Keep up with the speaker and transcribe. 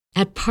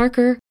At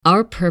Parker,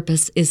 our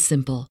purpose is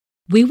simple.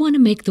 We want to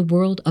make the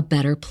world a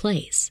better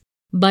place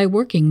by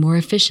working more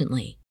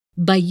efficiently,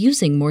 by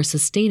using more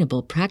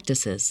sustainable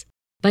practices,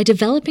 by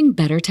developing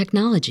better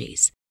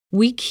technologies.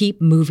 We keep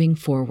moving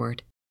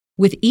forward.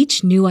 With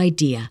each new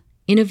idea,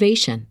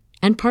 innovation,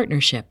 and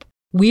partnership,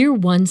 we're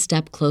one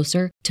step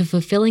closer to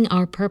fulfilling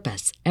our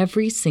purpose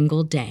every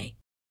single day.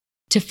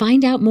 To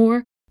find out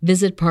more,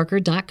 visit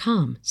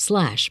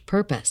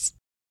parker.com/purpose.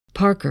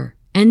 Parker,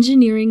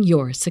 engineering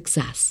your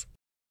success.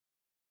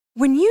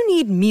 When you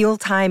need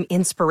mealtime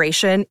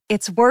inspiration,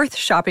 it's worth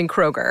shopping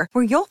Kroger,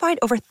 where you'll find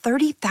over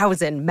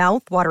 30,000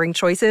 mouth-watering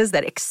choices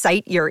that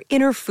excite your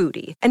inner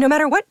foodie. And no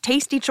matter what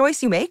tasty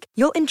choice you make,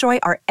 you'll enjoy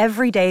our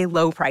everyday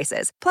low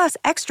prices, plus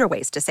extra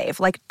ways to save,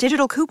 like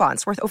digital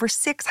coupons worth over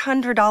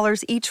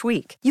 $600 each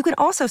week. You can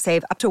also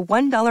save up to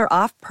 $1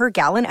 off per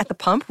gallon at the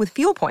pump with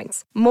fuel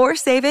points. More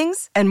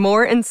savings and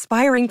more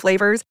inspiring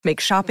flavors make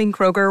shopping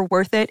Kroger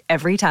worth it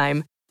every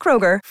time.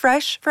 Kroger,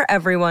 fresh for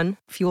everyone.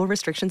 Fuel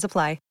restrictions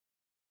apply.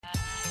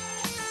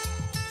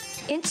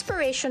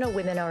 Inspirational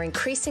women are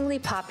increasingly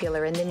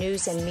popular in the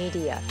news and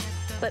media,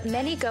 but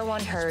many go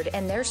unheard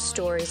and their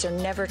stories are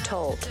never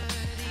told.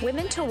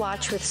 Women to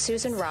Watch with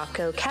Susan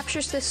Rocco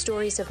captures the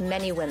stories of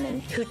many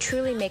women who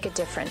truly make a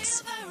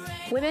difference.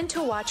 Women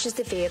to Watch is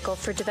the vehicle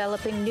for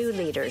developing new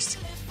leaders,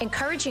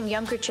 encouraging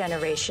younger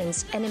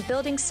generations, and in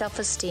building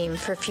self-esteem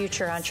for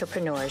future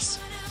entrepreneurs.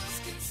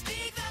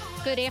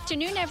 Good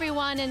afternoon,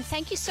 everyone, and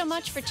thank you so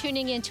much for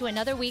tuning in to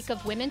another week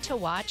of Women to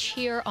Watch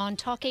here on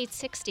Talk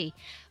 860.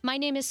 My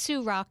name is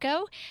Sue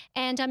Rocco,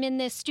 and I'm in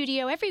this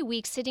studio every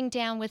week sitting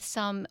down with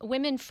some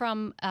women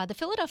from the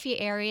Philadelphia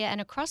area and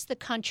across the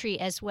country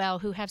as well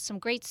who have some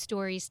great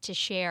stories to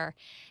share.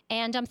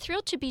 And I'm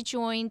thrilled to be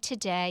joined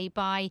today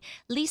by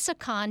Lisa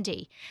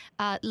Conde.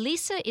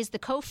 Lisa is the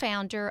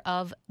co-founder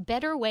of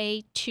Better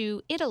Way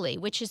to Italy,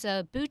 which is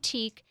a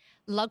boutique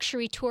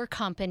luxury tour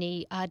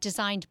company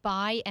designed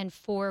by and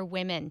for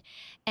women.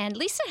 And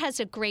Lisa has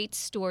a great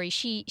story.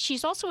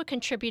 She's also a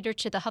contributor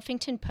to the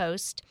Huffington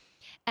Post.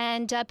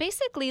 And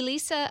basically,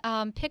 Lisa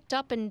picked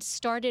up and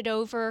started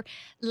over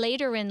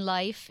later in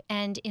life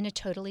and in a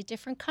totally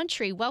different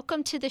country.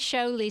 Welcome to the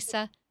show,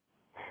 Lisa.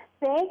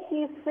 Thank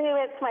you, Sue.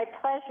 It's my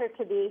pleasure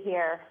to be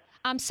here.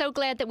 I'm so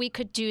glad that we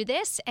could do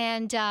this,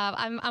 and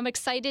I'm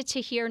excited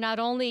to hear not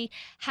only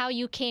how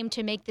you came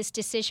to make this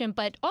decision,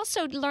 but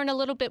also learn a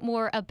little bit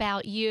more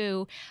about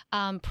you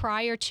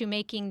prior to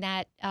making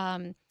that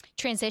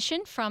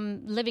transition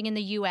from living in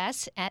the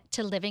U.S.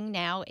 to living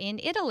now in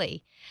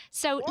Italy.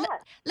 So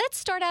let's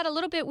start out a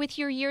little bit with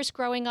your years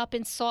growing up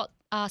in Salt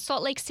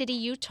Lake City,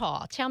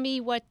 Utah. Tell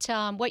me what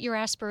your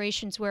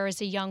aspirations were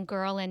as a young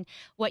girl and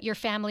what your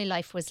family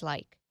life was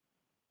like.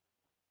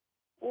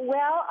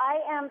 Well, I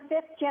am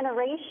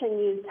fifth-generation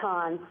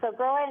Utahn. So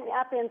growing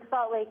up in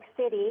Salt Lake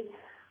City,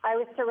 I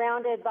was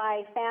surrounded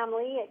by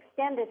family,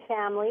 extended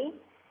family,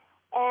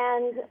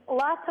 and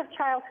lots of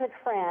childhood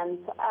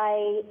friends.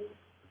 I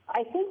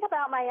think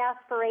about my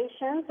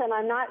aspirations, and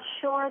I'm not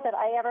sure that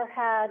I ever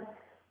had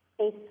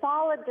a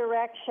solid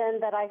direction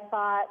that I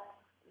thought,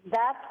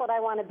 that's what I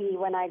want to be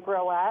when I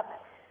grow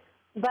up.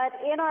 But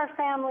in our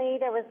family,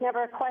 there was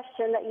never a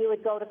question that you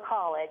would go to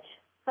college.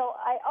 So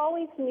I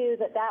always knew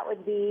that that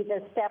would be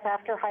the step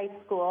after high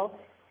school.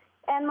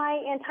 And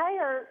my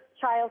entire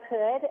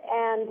childhood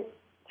and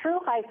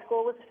through high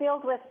school was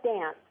filled with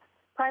dance,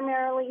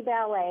 primarily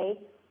ballet.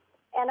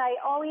 And I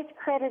always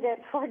credit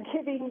it for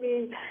giving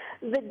me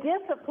the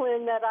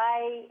discipline that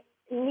I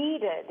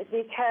needed,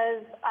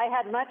 because I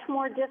had much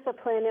more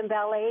discipline in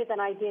ballet than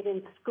I did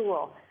in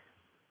school.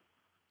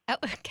 Oh,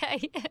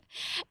 okay.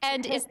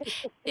 And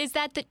is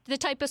that the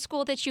type of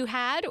school that you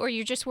had, or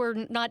you just were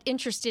not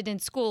interested in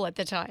school at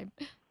the time?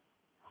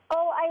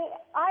 Oh,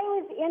 I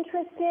was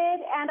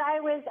interested, and I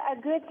was a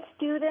good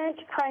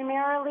student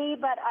primarily,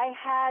 but I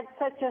had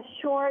such a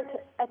short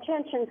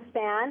attention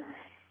span.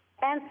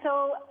 And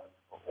so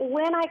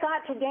when I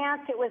got to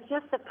dance, it was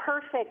just the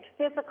perfect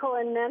physical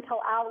and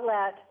mental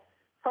outlet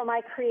for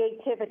my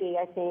creativity,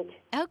 I think.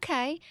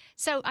 Okay.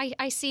 So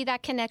I see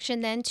that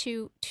connection then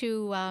to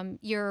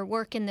your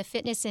work in the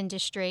fitness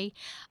industry.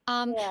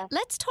 Yeah.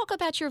 Let's talk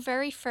about your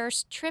very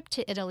first trip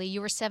to Italy. You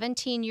were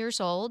 17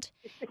 years old.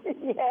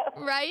 Yeah.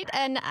 Right?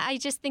 And I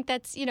just think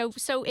that's,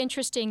 so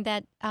interesting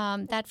that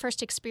that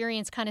first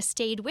experience kind of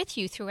stayed with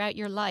you throughout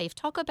your life.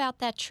 Talk about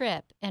that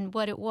trip and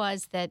what it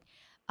was that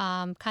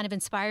kind of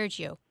inspired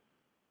you.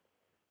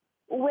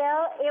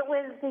 Well, it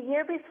was the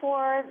year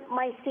before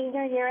my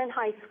senior year in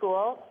high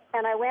school,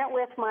 and I went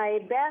with my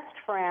best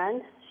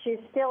friend. She's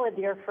still a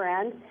dear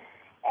friend,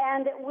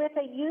 and with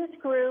a youth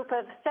group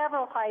of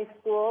several high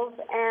schools,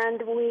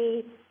 and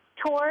we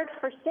toured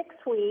for 6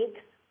 weeks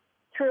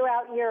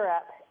throughout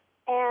Europe.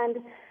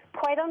 And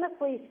quite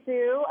honestly,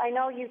 Sue, I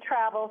know you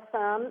travel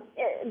some.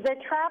 The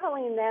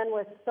traveling then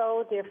was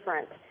so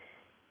different.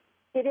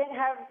 You didn't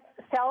have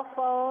cell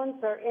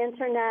phones or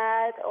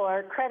internet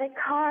or credit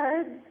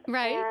cards.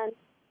 Right. And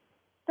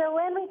so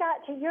when we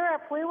got to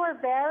Europe, we were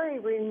very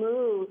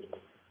removed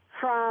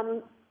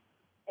from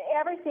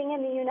everything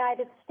in the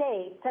United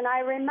States. And I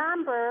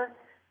remember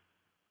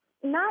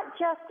not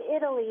just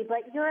Italy,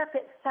 but Europe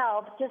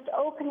itself, just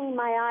opening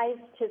my eyes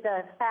to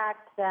the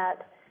fact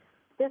that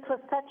this was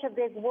such a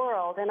big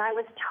world. And I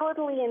was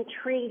totally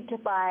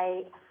intrigued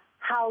by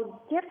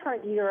how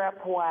different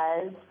Europe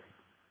was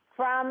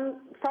from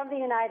the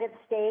United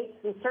States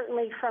and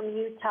certainly from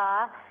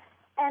Utah.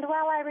 And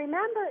while I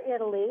remember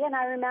Italy and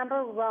I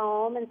remember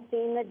Rome and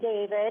seeing the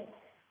David,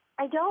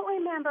 I don't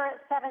remember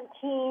at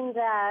 17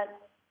 that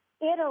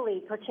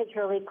Italy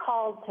particularly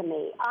called to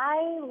me.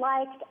 I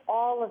liked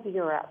all of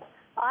Europe.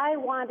 I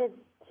wanted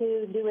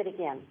to do it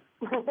again.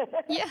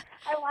 Yeah.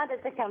 I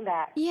wanted to come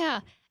back. Yeah.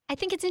 I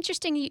think it's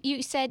interesting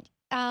you said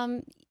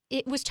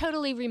it was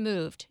totally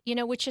removed,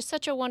 which is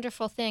such a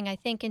wonderful thing. I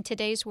think in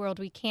today's world,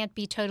 we can't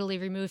be totally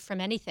removed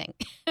from anything.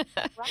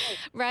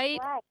 Right?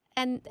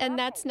 And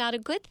that's not a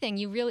good thing.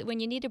 You really, when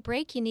you need a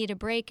break, you need a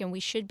break, and we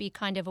should be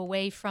kind of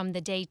away from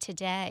the day to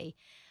day.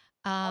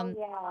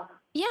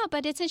 Yeah,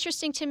 but it's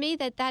interesting to me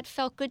that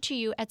felt good to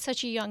you at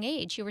such a young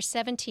age. You were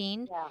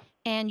 17,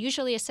 and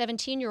usually a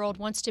 17-year-old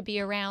wants to be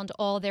around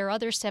all their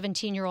other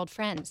 17-year-old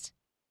friends.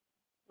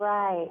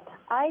 Right.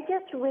 I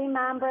just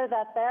remember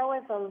that there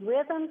was a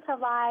rhythm to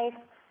life,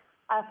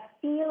 a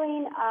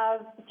feeling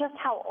of just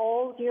how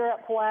old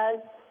Europe was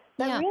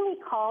that really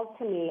called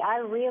to me. I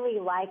really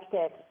liked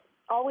it.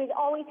 Always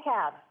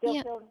have.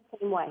 Still feel the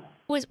same way.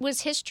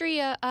 Was history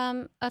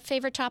a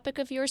favorite topic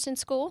of yours in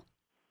school?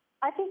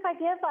 I think I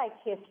did like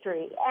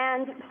history.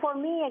 And for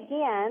me,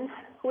 again,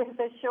 with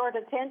the short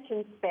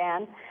attention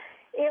span,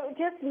 it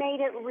just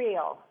made it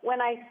real.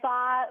 When I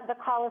saw the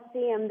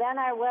Colosseum, then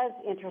I was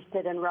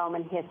interested in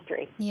Roman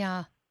history.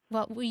 Yeah.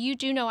 Well, you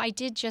do know I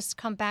did just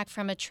come back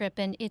from a trip,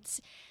 and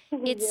it's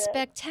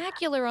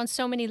spectacular on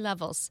so many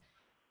levels.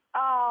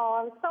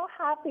 Oh, I'm so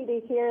happy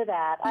to hear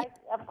that.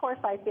 Of course,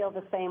 I feel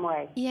the same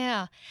way.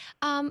 Yeah.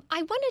 I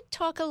want to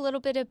talk a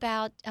little bit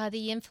about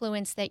the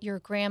influence that your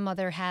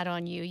grandmother had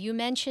on you. You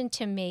mentioned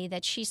to me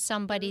that she's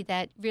somebody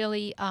that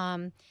really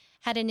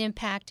had an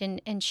impact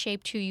and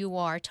shaped who you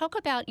are. Talk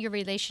about your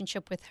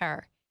relationship with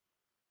her.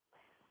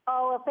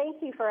 Oh, well,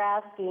 thank you for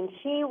asking.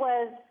 She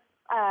was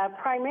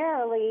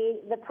primarily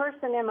the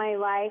person in my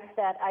life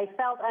that I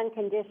felt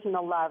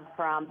unconditional love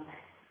from.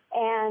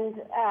 And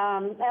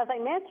as I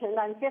mentioned,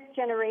 I'm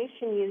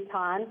fifth-generation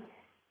Utahn,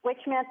 which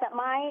meant that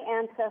my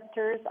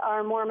ancestors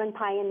are Mormon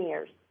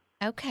pioneers.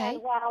 Okay.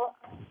 And while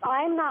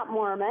I'm not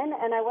Mormon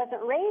and I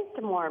wasn't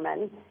raised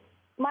Mormon,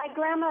 my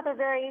grandmother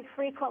very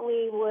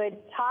frequently would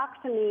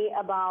talk to me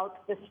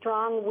about the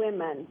strong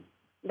women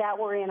that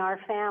were in our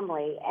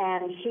family.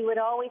 And she would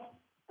always,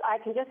 I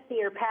can just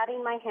see her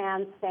patting my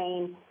hand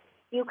saying,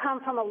 "You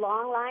come from a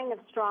long line of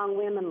strong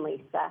women,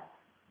 Lisa."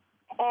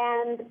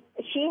 And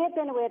she had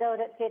been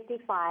widowed at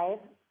 55.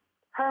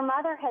 Her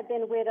mother had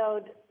been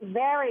widowed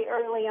very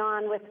early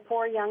on with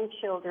 4 young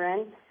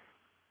children.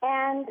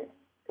 And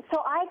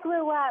so I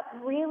grew up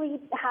really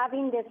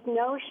having this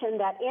notion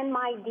that in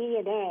my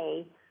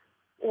DNA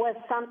was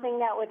something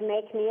that would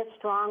make me a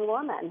strong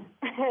woman.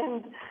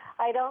 And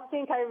I don't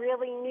think I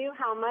really knew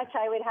how much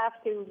I would have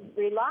to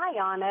rely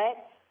on it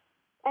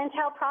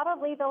until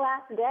probably the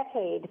last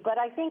decade. But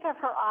I think of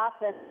her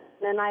often,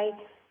 and I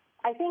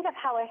think of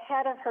how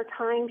ahead of her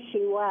time she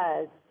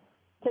was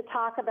to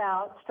talk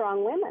about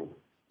strong women.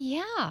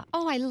 Yeah.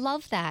 Oh, I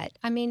love that.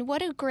 I mean,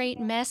 what a great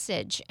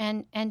message.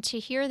 And to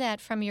hear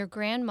that from your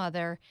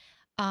grandmother,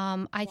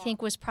 I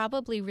think was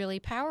probably really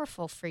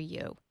powerful for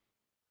you.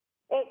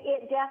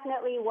 It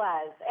definitely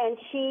was. And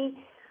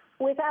she,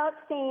 without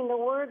saying the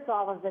words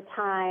all of the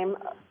time,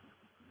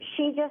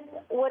 she just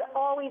would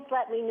always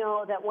let me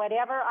know that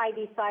whatever I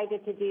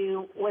decided to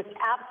do was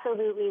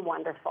absolutely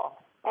wonderful,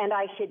 and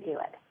I should do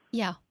it.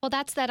 Yeah. Well,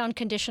 that's that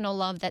unconditional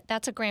love.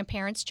 That's a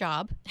grandparent's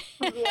job.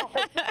 Yes,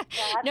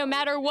 no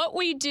matter what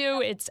we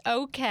do, it's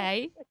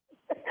okay.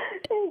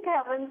 Thank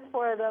heavens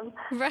for them.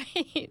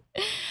 Right.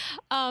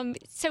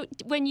 So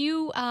when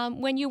you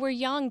were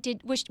young,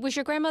 was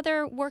your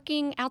grandmother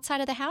working outside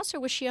of the house, or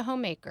was she a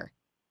homemaker?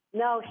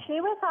 No, she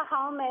was a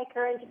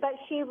homemaker, but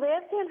she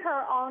lived in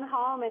her own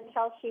home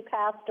until she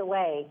passed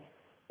away.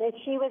 And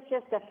she was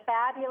just a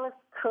fabulous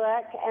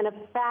cook and a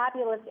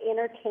fabulous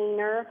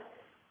entertainer.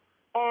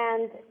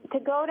 And to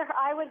go to her,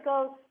 I would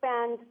go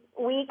spend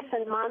weeks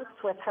and months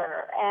with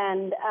her.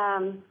 And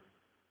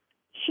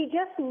she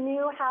just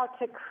knew how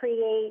to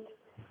create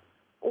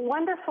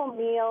wonderful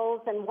meals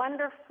and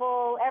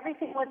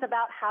everything was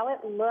about how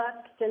it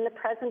looked and the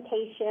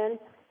presentation.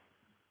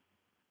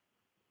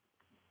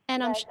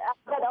 And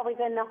but always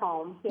in the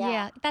home.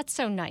 Yeah, that's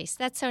so nice.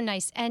 That's so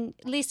nice. And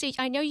Lisa,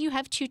 I know you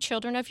have 2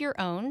 children of your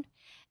own,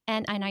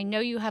 and I know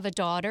you have a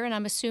daughter, and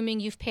I'm assuming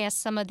you've passed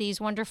some of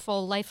these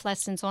wonderful life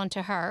lessons on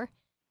to her.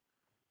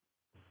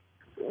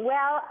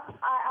 Well,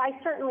 I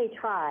certainly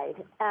tried.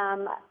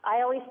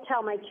 I always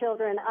tell my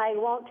children I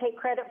won't take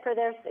credit for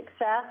their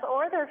success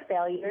or their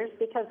failures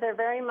because they're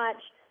very much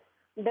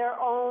their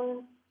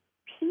own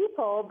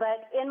people.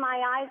 But in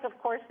my eyes, of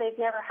course, they've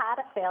never had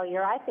a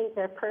failure. I think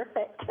they're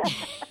perfect.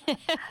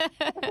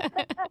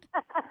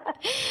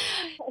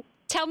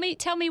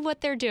 Tell me what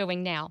they're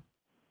doing now.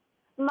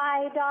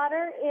 My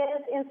daughter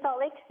is in Salt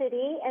Lake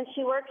City, and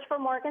she works for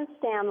Morgan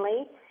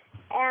Stanley.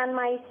 And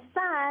my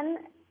son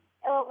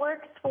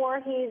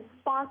he's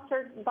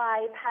sponsored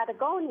by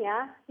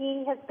Patagonia.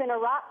 He has been a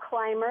rock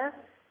climber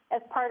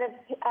as part of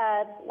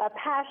a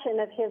passion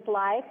of his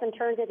life and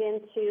turned it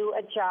into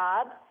a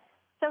job.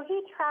 So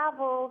he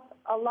travels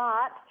a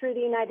lot through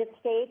the United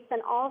States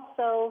and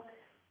also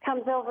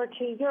comes over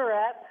to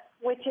Europe,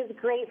 which is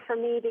great for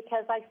me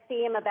because I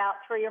see him about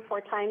 3 or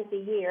 4 times a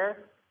year.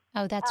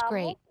 Oh, that's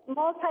great.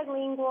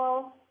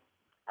 Multilingual.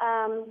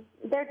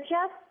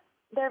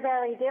 They're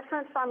very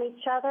different from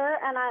each other,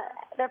 and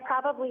they're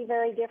probably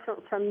very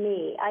different from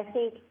me. I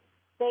think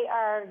they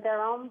are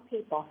their own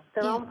people,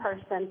 their own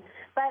person.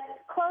 But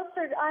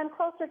I'm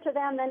closer to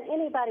them than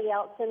anybody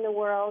else in the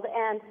world,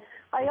 and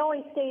I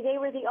always say they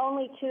were the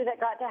only 2 that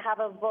got to have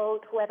a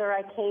vote whether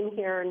I came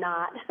here or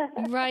not.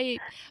 Right.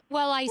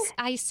 Well,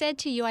 I said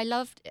to you, I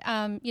loved,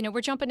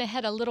 we're jumping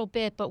ahead a little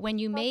bit, but when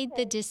you made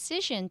the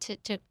decision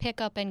to pick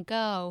up and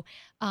go,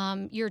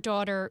 your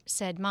daughter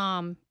said,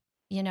 Mom,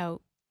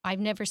 I've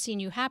never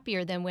seen you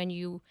happier than when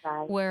you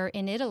were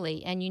in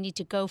Italy, and you need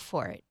to go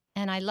for it.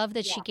 And I love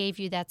that she gave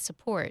you that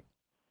support.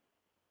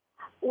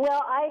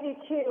 Well, I do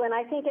too, and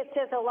I think it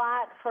says a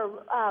lot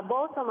for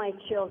both of my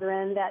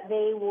children that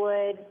they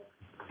would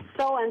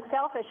so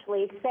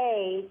unselfishly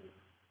say,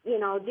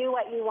 do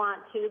what you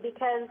want to,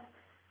 because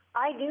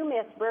I do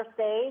miss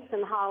birthdays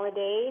and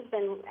holidays,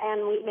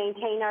 and we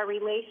maintain our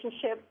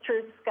relationship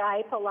through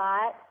Skype a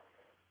lot.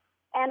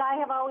 And I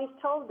have always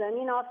told them,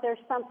 if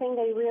there's something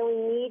they really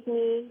need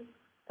me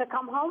to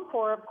come home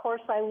for, of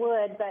course I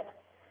would, but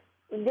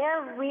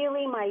they're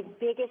really my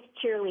biggest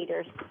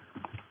cheerleaders.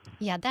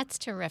 Yeah, that's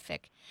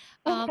terrific.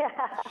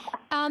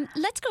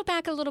 Let's go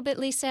back a little bit,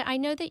 Lisa. I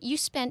know that you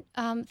spent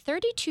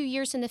 32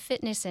 years in the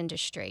fitness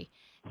industry,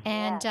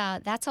 and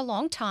that's a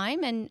long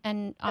time,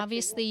 and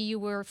obviously you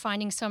were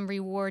finding some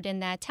reward in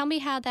that. Tell me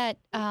how that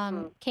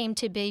came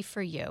to be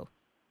for you.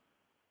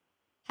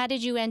 How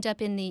did you end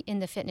up in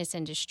the fitness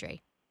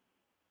industry?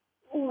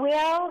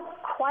 Well,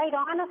 quite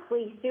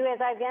honestly, Sue, as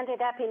I've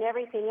ended up in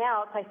everything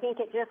else, I think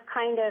it just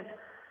kind of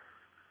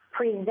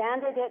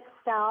presented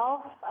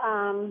itself,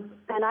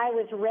 and I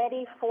was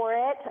ready for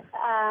it.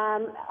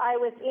 I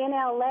was in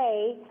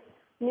LA,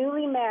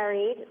 newly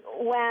married,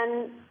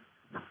 when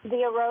the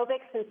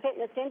aerobics and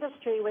fitness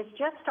industry was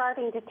just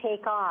starting to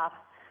take off.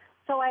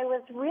 So I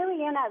was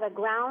really in at the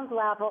ground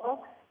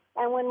level,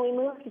 and when we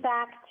moved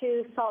back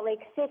to Salt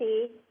Lake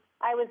City,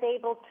 I was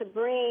able to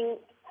bring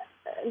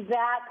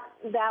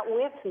that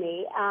with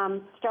me.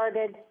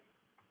 Started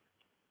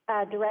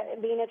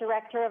being a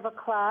director of a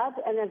club,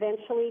 and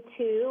eventually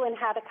 2, and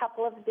had a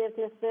couple of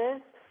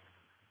businesses.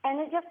 And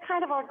it just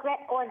kind of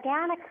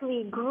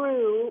organically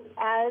grew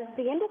as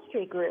the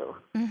industry grew.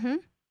 Mm-hmm.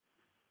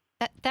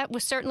 That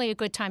was certainly a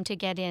good time to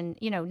get in.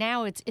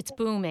 Now it's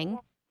booming.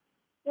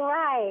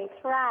 Right.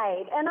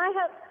 And I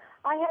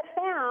had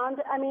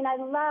found, I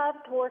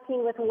loved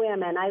working with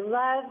women. I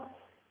loved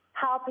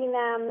helping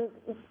them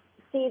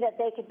see that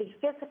they could be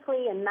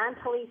physically and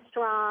mentally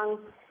strong.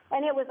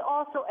 And it was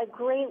also a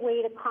great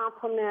way to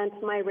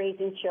complement my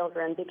raising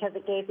children because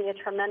it gave me a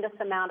tremendous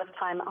amount of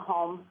time at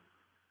home.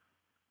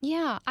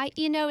 Yeah,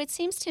 it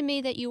seems to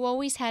me that you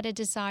always had a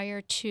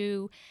desire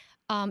to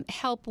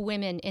help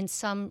women in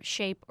some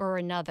shape or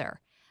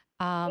another.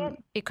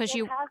 Because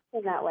it has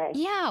been that way.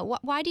 Yeah,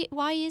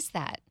 why is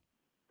that?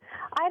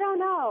 I don't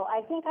know.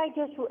 I think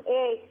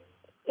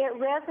it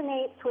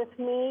resonates with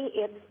me.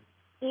 It's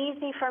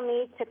easy for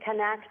me to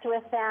connect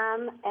with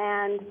them,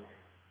 and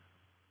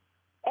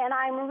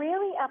I'm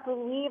really a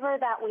believer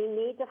that we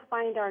need to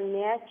find our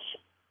niche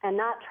and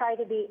not try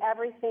to be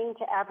everything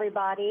to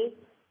everybody.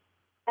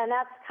 And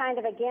that's kind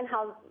of, again,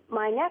 how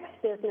my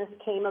next business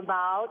came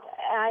about.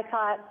 And I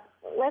thought,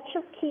 let's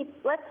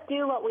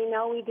do what we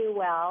know we do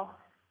well.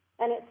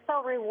 And it's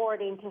so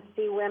rewarding to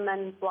see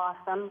women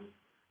blossom,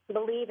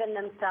 believe in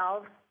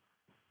themselves.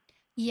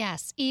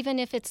 Yes, even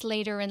if it's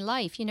later in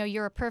life.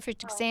 You're a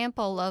perfect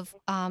example of,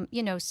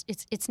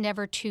 it's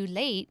never too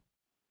late.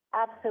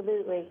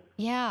 Absolutely.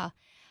 Yeah.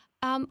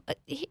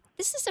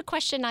 This is a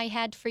question I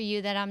had for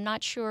you that I'm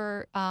not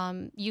sure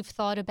you've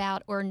thought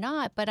about or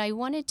not, but I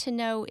wanted to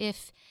know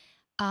if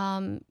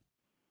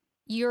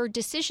your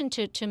decision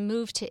to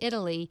move to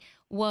Italy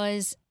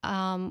was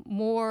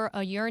more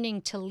a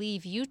yearning to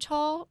leave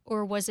Utah,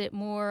 or was it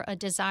more a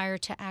desire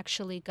to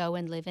actually go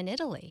and live in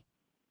Italy?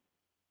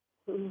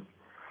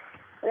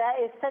 That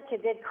is such a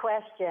good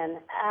question.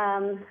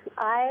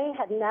 I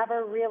had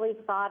never really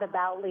thought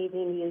about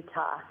leaving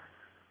Utah.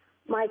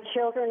 My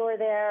children were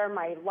there.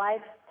 My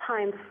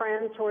lifetime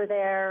friends were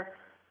there.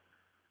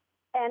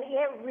 And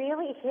it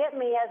really hit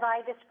me, as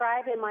I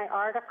described in my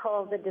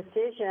article, the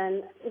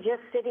decision,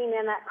 just sitting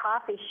in that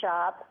coffee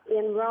shop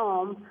in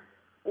Rome,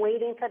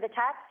 waiting for the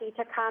taxi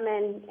to come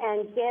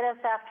and get us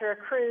after a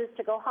cruise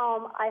to go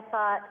home. I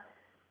thought,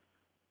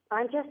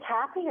 I'm just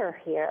happier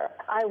here.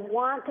 I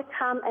want to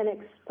come and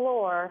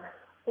explore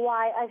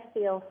why I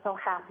feel so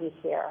happy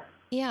here.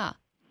 Yeah.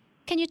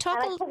 Can you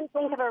talk? And I couldn't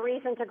think of a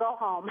reason to go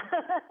home.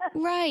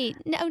 Right.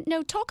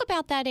 No, talk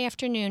about that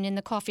afternoon in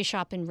the coffee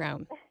shop in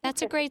Rome.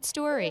 That's a great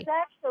story. It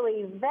was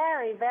actually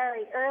very,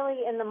 very early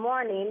in the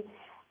morning,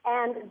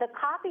 and the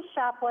coffee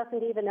shop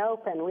wasn't even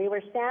open. We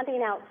were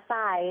standing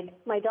outside.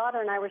 My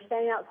daughter and I were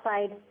standing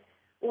outside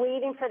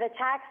waiting for the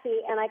taxi,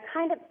 and I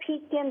kind of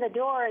peeked in the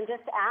door and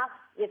just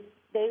asked if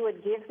they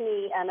would give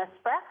me an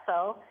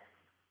espresso.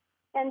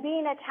 And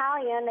being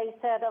Italian, they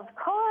said, of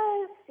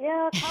course,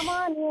 come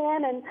on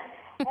in. And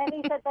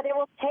he said that it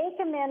will take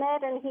a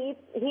minute, and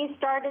he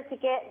started to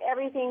get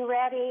everything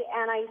ready,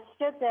 and I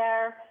stood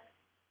there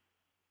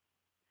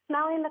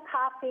smelling the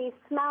coffee,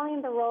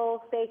 smelling the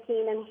rolls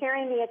baking, and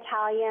hearing the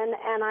Italian,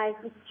 and I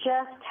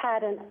just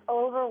had an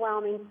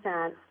overwhelming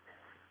sense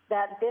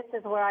that this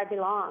is where I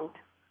belonged.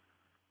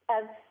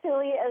 As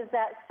silly as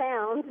that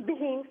sounds,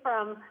 being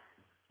from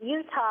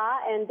Utah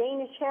and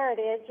Danish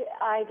heritage,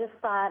 I just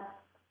thought,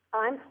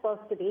 I'm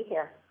supposed to be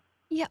here.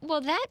 Yeah,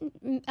 well, that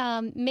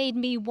made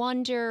me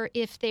wonder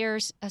if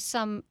there's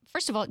some,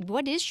 first of all,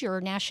 what is your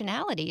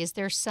nationality? Is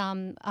there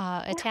some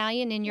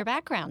Italian in your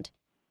background?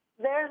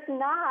 There's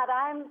not.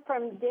 I'm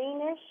from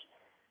Danish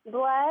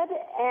blood,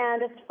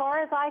 and as far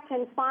as I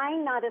can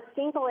find, not a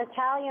single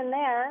Italian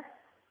there.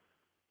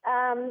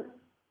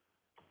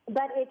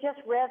 But it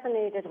just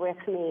resonated with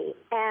me,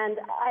 and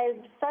I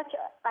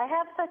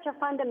have such a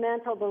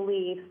fundamental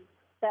belief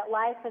that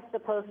life is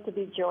supposed to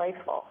be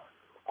joyful,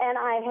 and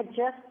I had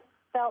just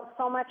felt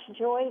so much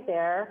joy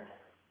there,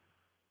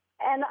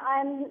 and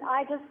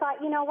I just thought,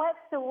 what's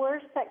the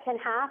worst that can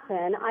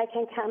happen? I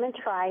can come and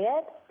try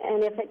it,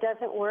 and if it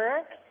doesn't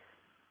work,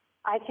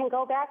 I can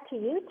go back to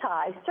Utah.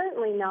 I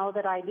certainly know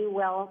that I do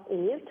well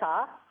in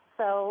Utah,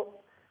 so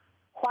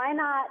why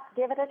not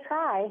give it a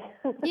try?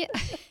 Yeah.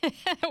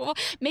 Well,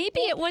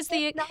 maybe it was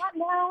the... If not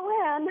now,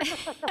 when?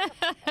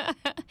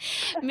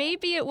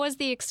 Maybe it was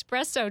the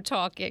espresso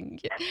talking.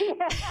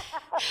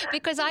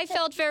 Because I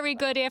felt very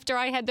good after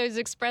I had those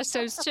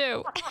espressos,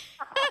 too.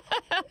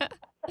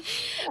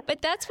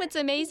 But that's what's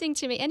amazing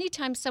to me.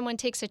 Anytime someone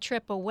takes a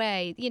trip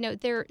away,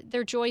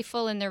 they're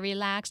joyful and they're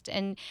relaxed,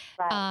 and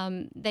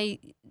right.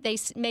 They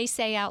may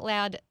say out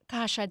loud,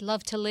 gosh, I'd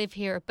love to live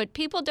here. But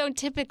people don't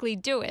typically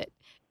do it.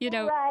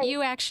 Right.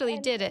 You actually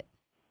did it.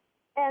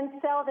 And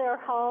sell their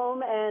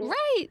home and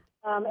right.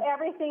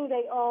 Everything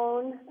they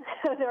own,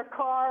 their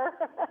car.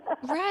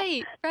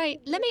 Right.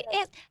 Let me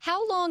ask,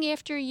 how long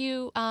after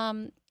you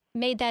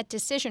made that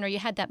decision or you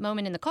had that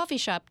moment in the coffee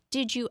shop,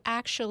 did you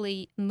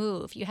actually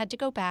move? You had to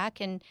go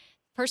back and,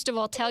 first of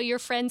all, tell your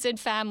friends and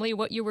family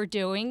what you were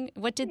doing.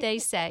 What did they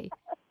say?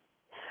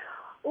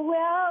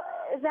 Well,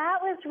 that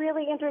was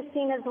really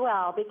interesting as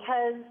well,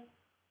 because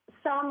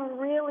some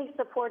really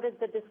supported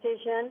the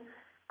decision.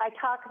 I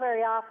talk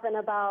very often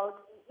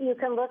about, you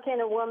can look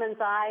in a woman's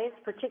eyes,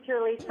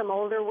 particularly some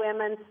older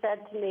women said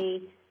to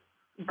me,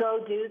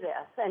 go do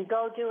this and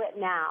go do it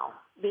now,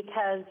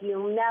 because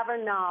you'll never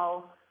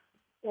know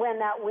when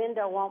that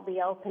window won't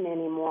be open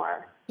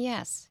anymore.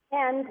 Yes.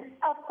 And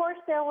of course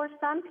there were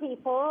some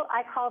people,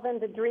 I call them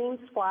the dream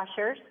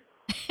squashers,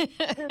 who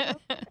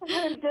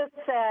just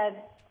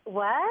said,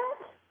 what?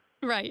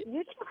 Right.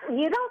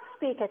 You don't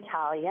speak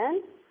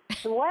Italian.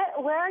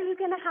 Where are you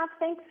going to have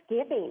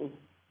Thanksgiving?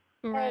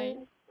 Right.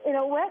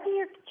 And, what do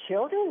your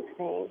children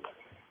think?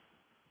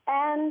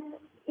 And,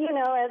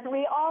 as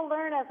we all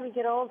learn as we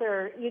get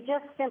older, you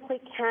just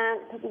simply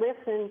can't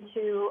listen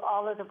to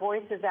all of the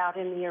voices out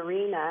in the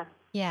arena.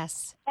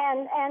 Yes.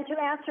 And to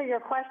answer your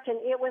question,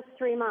 it was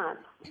 3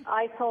 months.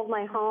 I sold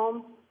my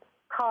home,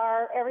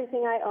 car,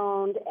 everything I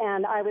owned,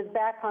 and I was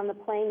back on the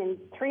plane in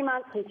 3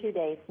 months and 2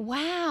 days.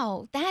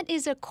 Wow, that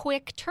is a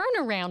quick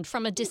turnaround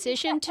from a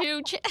decision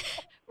to...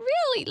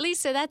 Really,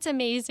 Lisa, that's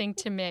amazing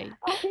to me.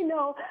 I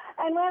know.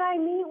 And when I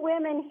meet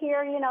women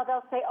here,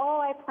 they'll say,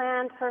 I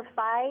planned for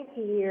 5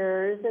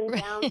 years and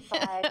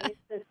downsized.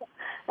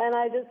 And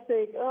I just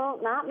think,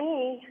 not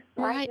me.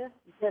 Right. I just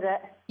did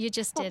it. You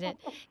just did it.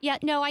 Yeah,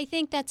 no, I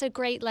think that's a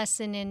great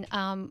lesson in,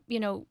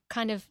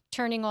 kind of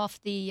turning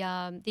off the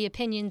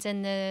opinions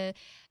and the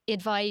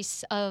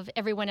advice of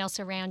everyone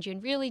else around you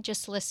and really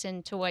just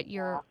listen to what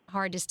your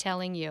heart is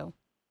telling you.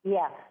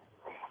 Yes.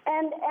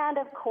 And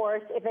of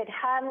course, if it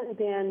hadn't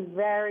been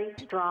very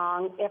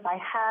strong, if I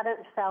hadn't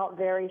felt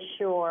very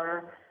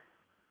sure,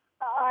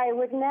 I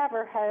would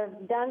never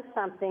have done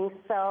something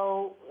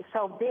so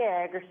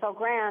big or so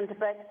grand.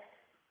 But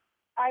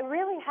I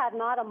really had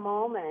not a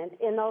moment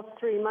in those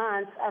 3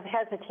 months of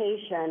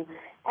hesitation.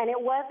 And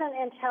it wasn't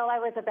until I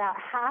was about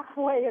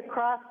halfway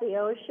across the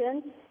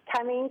ocean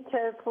coming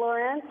to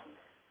Florence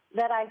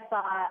that I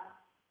thought,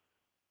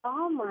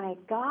 oh, my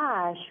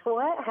gosh,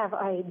 what have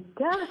I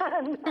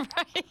done?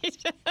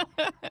 Right.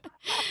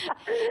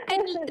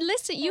 And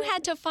listen, you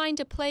had to find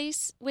a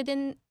place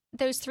within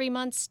those 3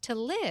 months to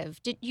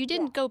live. You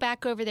didn't go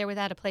back over there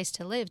without a place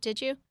to live,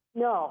 did you?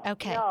 No.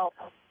 Okay. No.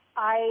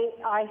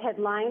 I had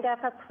lined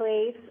up a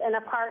place, an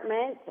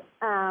apartment,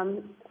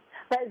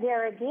 but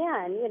there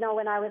again,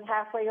 when I was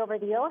halfway over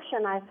the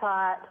ocean, I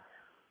thought,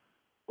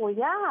 well,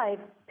 yeah, I've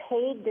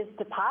paid this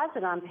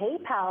deposit on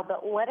PayPal,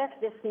 but what if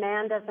this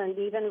man doesn't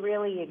even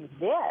really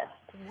exist?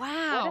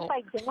 Wow.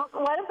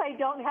 What if I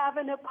don't have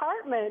an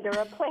apartment or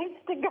a place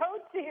to go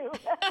to?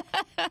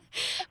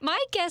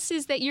 My guess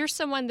is that you're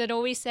someone that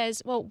always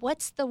says, well,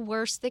 what's the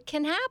worst that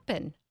can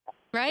happen?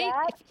 Right?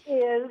 That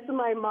is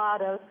my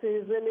motto,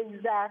 Susan,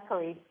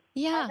 exactly.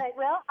 Yeah.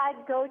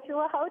 I'd go to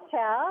a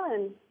hotel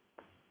and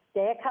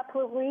stay a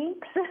couple of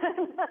weeks.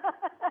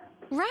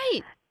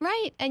 Right.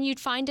 And you'd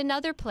find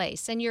another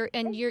place, and you're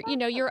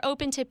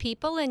open to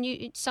people,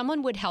 and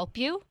someone would help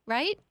you,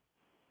 right?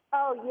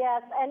 Oh,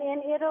 yes. And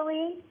in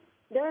Italy,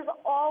 there's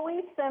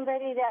always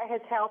somebody that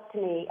has helped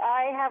me.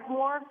 I have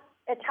more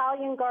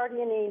Italian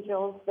guardian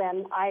angels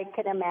than I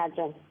could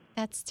imagine.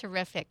 That's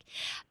terrific.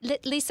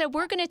 Lisa,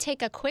 we're going to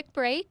take a quick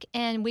break,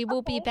 and we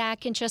will be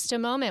back in just a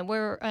moment.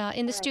 We're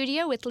in the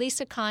studio with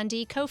Lisa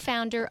Conde,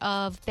 co-founder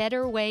of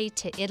Better Way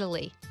to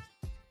Italy.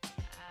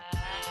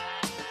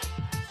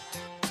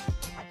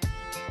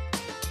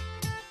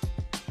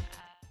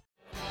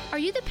 Are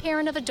you the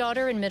parent of a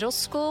daughter in middle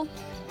school?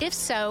 If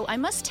so, I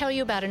must tell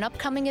you about an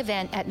upcoming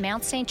event at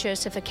Mount St.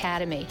 Joseph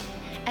Academy.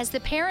 As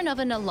the parent of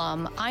an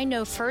alum, I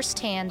know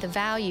firsthand the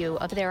value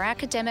of their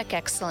academic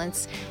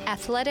excellence,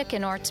 athletic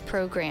and arts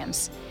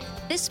programs.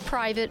 This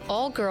private,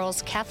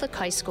 all-girls Catholic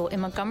high school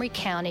in Montgomery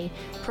County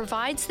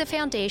provides the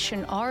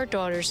foundation our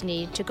daughters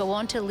need to go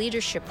on to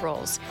leadership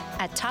roles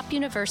at top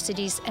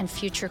universities and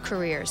future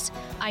careers.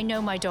 I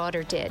know my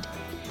daughter did.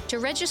 To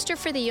register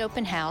for the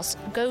open house,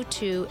 go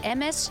to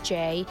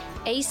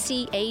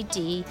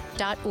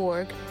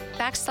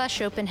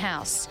msjacad.org/open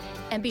house.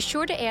 And be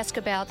sure to ask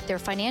about their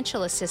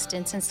financial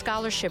assistance and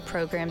scholarship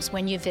programs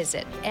when you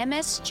visit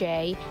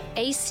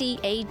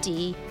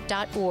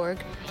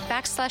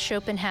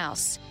msjacad.org/open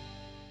house.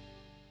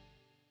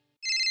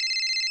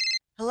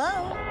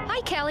 Hello?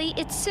 Hi, Kelly.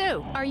 It's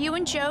Sue. Are you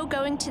and Joe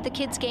going to the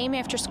kids' game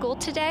after school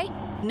today?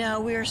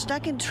 No, we are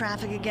stuck in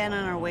traffic again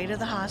on our way to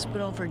the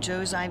hospital for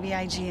Joe's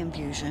IVIG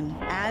infusion.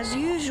 As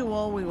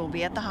usual, we will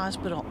be at the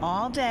hospital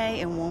all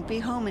day and won't be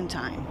home in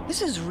time.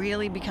 This is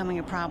really becoming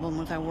a problem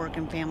with our work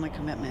and family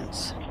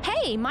commitments.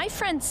 Hey, my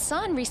friend's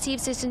son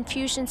receives his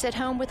infusions at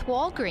home with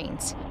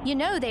Walgreens. You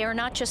know they are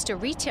not just a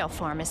retail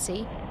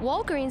pharmacy.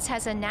 Walgreens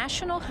has a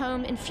national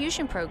home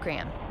infusion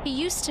program. He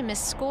used to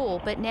miss school,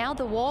 but now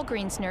the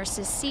Walgreens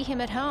nurses see him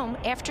at home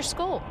after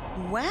school.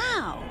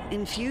 Wow!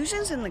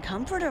 Infusions in the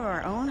comfort of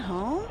our own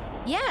home?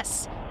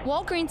 Yes.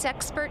 Walgreens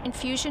expert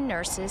infusion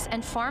nurses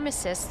and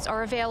pharmacists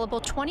are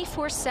available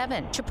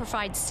 24/7 to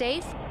provide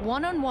safe,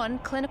 one-on-one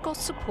clinical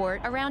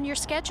support around your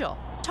schedule.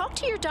 Talk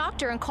to your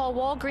doctor and call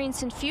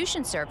Walgreens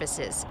Infusion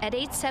Services at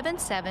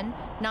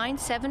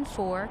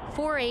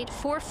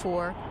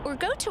 877-974-4844 or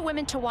go to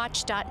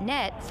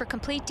womentowatch.net for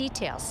complete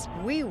details.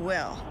 We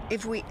will,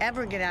 if we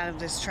ever get out of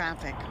this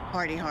traffic.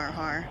 Hardy har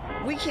har.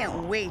 We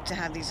can't wait to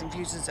have these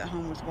infusions at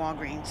home with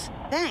Walgreens.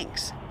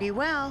 Thanks. Be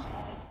well.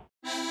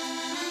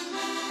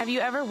 Have you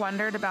ever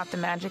wondered about the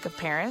magic of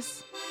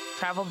Paris?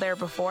 Traveled there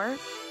before?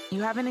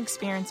 You haven't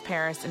experienced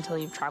Paris until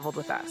you've traveled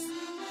with us.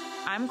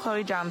 I'm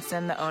Chloe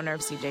Johnston, the owner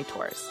of CJ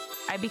Tours.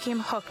 I became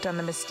hooked on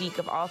the mystique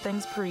of all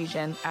things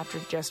Parisian after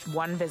just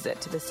one visit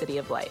to the City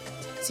of Light.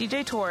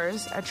 CJ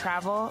Tours, a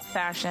travel,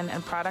 fashion,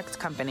 and products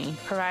company,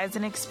 provides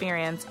an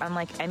experience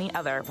unlike any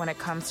other when it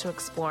comes to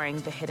exploring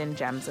the hidden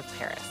gems of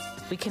Paris.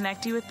 We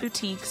connect you with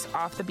boutiques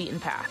off the beaten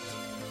path.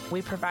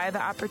 We provide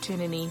the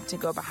opportunity to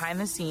go behind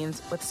the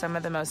scenes with some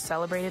of the most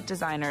celebrated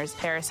designers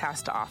Paris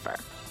has to offer.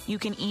 You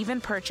can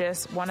even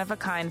purchase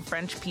one-of-a-kind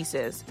French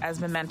pieces as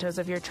mementos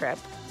of your trip,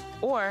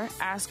 or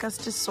ask us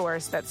to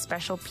source that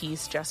special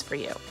piece just for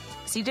you.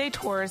 CJ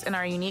Tours and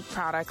our unique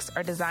products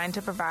are designed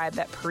to provide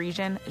that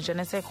Parisian je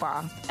ne sais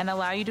quoi and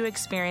allow you to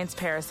experience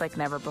Paris like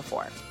never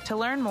before. To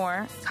learn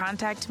more,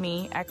 contact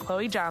me at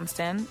Chloe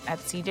Johnston at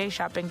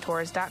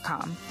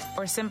cjshoppingtours.com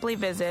or simply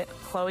visit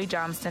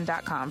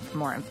chloejohnston.com for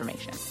more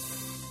information.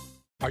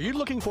 Are you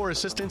looking for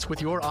assistance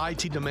with your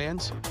IT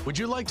demands? Would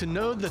you like to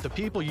know that the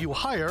people you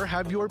hire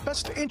have your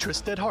best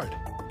interest at heart?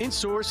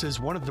 InSource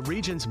is one of the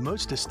region's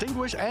most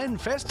distinguished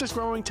and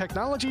fastest-growing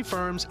technology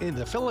firms in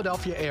the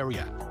Philadelphia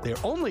area. Their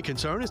only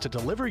concern is to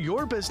deliver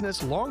your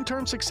business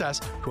long-term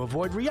success to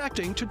avoid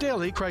reacting to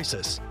daily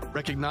crisis.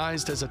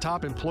 Recognized as a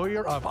top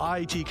employer of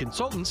IT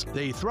consultants,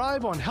 they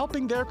thrive on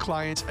helping their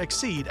clients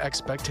exceed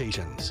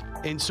expectations.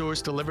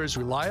 InSource delivers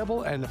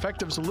reliable and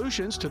effective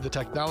solutions to the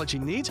technology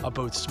needs of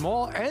both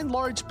small and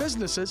large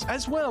businesses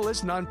as well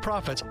as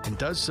nonprofits, and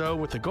does so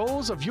with the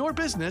goals of your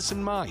business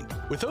in mind.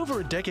 With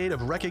over a decade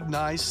of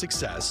recognized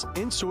success,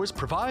 InSource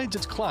provides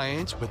its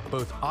clients with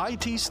both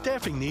IT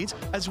staffing needs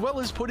as well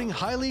as putting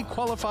highly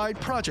qualified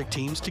project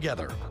teams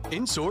together.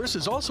 InSource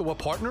is also a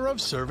partner of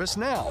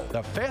ServiceNow,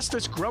 the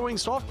fastest-growing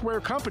software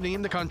company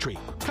in the country.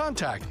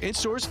 Contact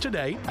InSource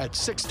today at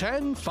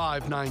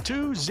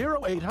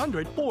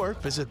 610-592-0800 or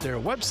visit their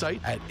website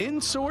at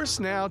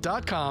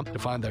insourcenow.com to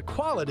find the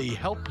quality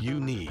help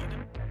you need.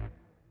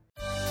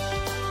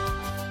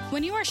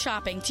 When you are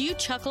shopping, do you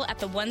chuckle at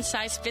the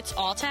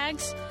one-size-fits-all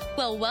tags?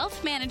 Well,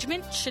 Wealth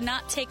Management should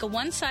not take a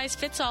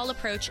one-size-fits-all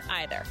approach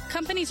either.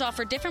 Companies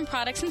offer different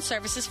products and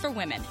services for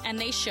women, and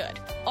they should.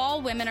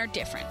 All women are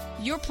different.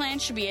 Your plan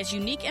should be as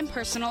unique and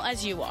personal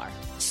as you are.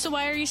 So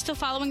why are you still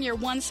following your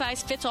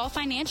one-size-fits-all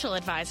financial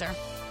advisor?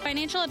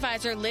 Financial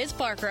advisor Liz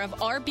Barker of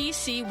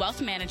RBC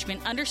Wealth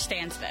Management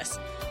understands this.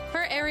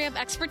 Her area of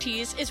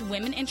expertise is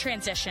women in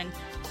transition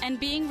and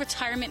being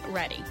retirement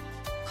ready.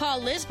 Call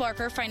Liz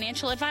Barker,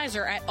 Financial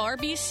Advisor at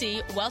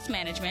RBC Wealth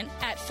Management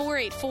at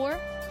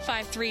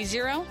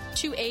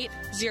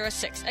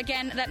 484-530-2806.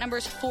 Again, that number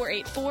is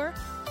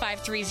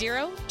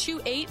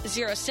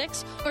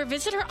 484-530-2806, or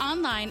visit her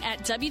online at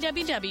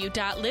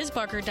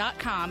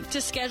www.lizbarker.com to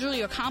schedule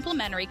your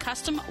complimentary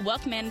custom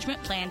wealth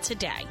management plan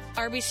today.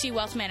 RBC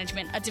Wealth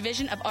Management, a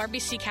division of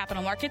RBC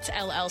Capital Markets,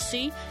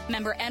 LLC,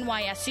 member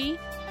NYSE,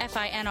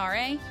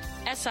 FINRA,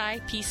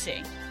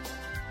 SIPC.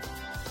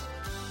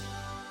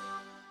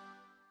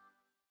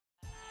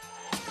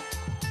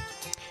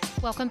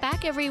 Welcome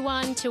back,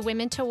 everyone, to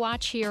Women to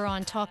Watch here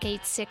on Talk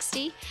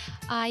 860.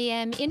 I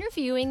am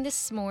interviewing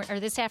this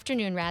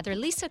afternoon,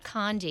 Lisa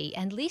Condi,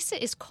 and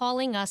Lisa is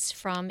calling us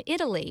from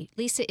Italy.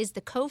 Lisa is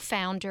the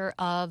co-founder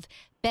of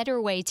Better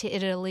Way to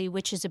Italy,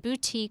 which is a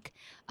boutique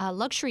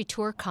luxury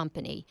tour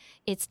company.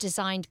 It's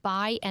designed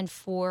by and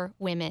for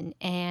women.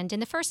 And in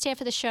the first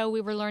half of the show,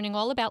 we were learning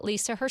all about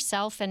Lisa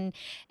herself and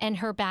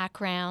her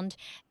background.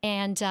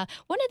 And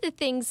one of the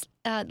things,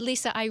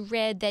 Lisa, I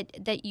read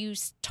that you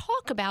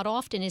talk about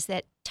often is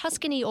that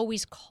Tuscany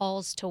always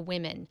calls to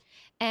women.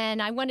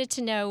 And I wanted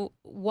to know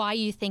why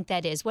you think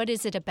that is. What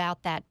is it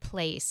about that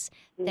place?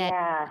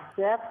 Yeah,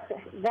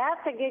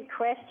 that's a good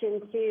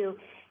question, too.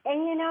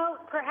 And,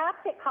 perhaps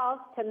it calls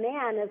to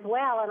men as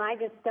well, and I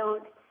just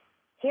don't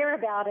hear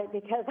about it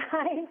because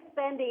I'm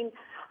spending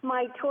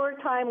my tour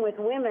time with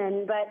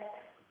women. But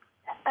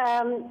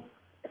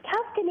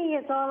Tuscany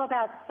is all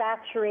about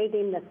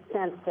saturating the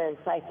senses,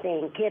 I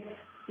think. It's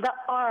the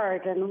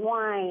art and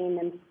wine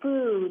and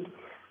food,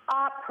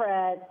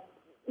 opera,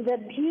 the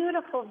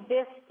beautiful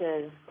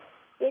vistas.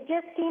 It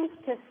just seems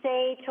to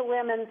say to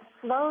women,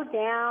 slow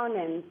down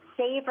and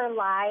savor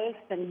life,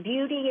 and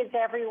beauty is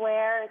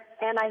everywhere.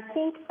 And I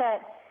think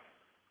that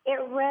it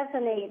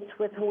resonates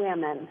with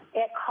women.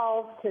 It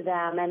calls to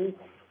them. And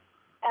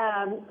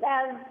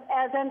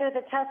as Under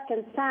the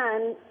Tuscan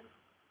Sun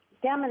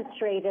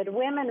demonstrated,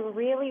 women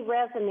really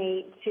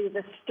resonate to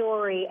the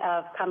story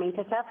of coming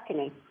to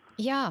Tuscany.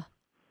 Yeah.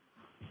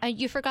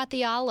 You forgot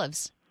the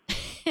olives.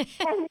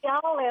 And the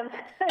olives.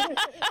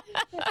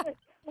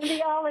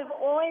 The olive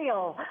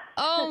oil.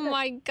 Oh,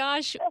 my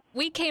gosh.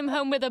 We came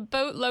home with a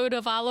boatload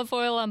of olive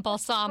oil and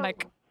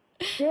balsamic.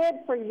 Good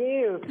for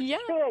you. Yeah.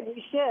 Good,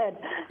 you should.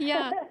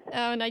 Yeah.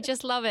 Oh, and I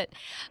just love it.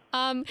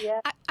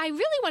 Yeah. I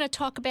really want to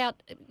talk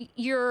about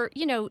you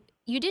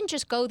didn't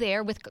just go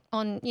there with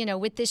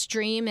this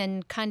dream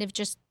and kind of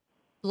just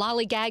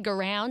lollygag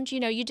around.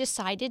 You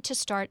decided to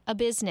start a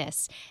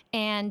business.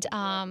 And,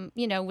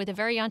 with a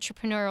very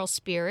entrepreneurial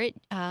spirit,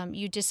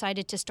 you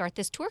decided to start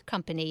this tour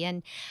company.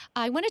 And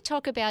I want to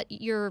talk about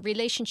your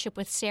relationship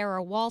with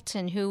Sarah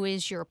Walton, who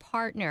is your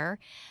partner,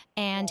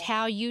 and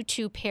how you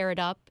two paired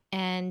up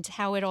and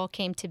how it all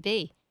came to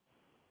be.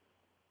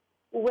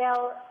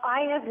 Well,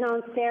 I have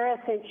known Sarah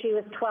since she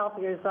was 12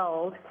 years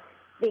old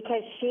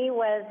because she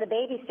was the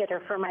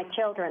babysitter for my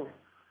children.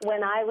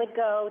 When I would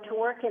go to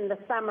work in the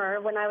summer,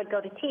 when I would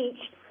go to teach,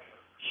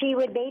 she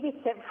would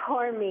babysit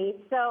for me.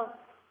 So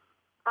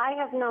I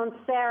have known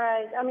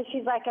Sarah,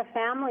 she's like a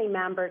family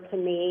member to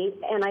me,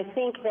 and I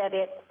think that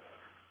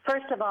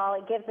first of all,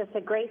 it gives us a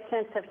great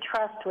sense of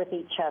trust with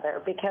each other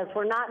because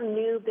we're not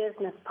new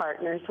business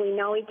partners. We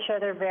know each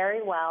other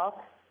very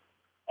well.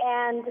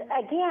 And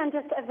again,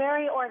 just a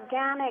very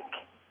organic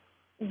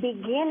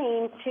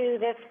beginning to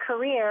this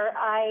career.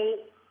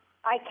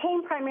 I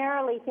came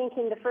primarily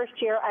thinking the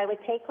first year I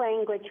would take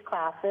language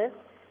classes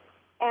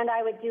and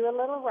I would do a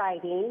little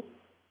writing.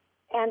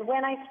 And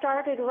when I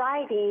started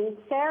writing,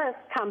 Sarah's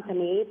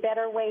company,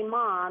 Better Way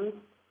Moms,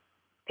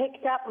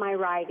 picked up my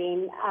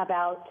writing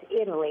about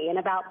Italy and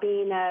about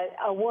being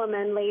a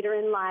woman later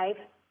in life,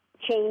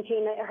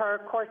 changing her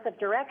course of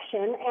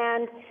direction.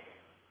 And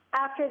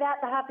after that,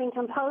 the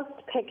Huffington Post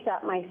picked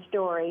up my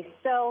story.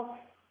 So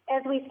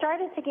as we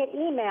started to get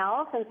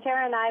emails, and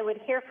Sarah and I would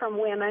hear from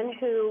women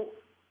who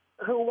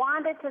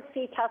wanted to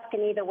see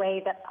Tuscany the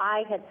way that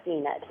I had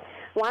seen it,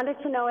 wanted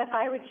to know if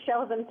I would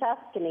show them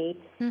Tuscany.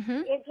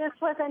 Mm-hmm. It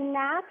just was a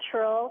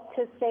natural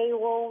to say,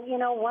 well,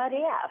 what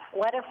if?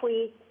 What if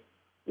we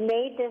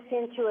made this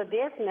into a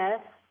business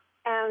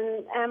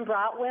and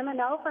brought women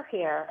over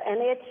here?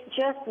 And it's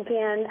just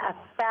been a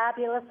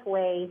fabulous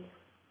way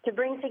to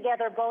bring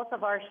together both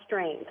of our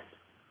strengths.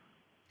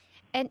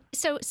 And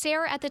so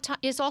Sarah at the time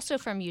is also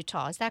from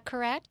Utah, is that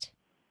correct?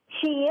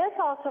 She is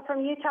also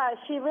from Utah.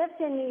 She lives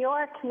in New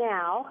York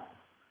now.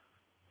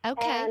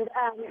 Okay. And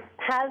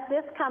has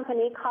this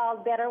company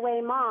called Better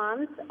Way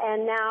Moms,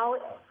 and now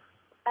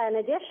an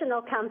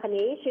additional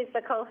company. She's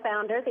the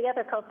co-founder, the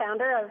other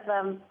co-founder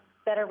of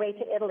Better Way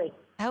to Italy.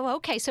 Oh,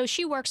 okay. So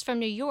she works from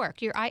New York.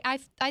 I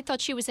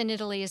thought she was in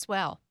Italy as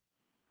well.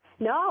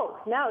 No,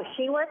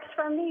 she works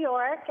from New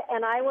York,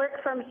 and I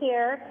work from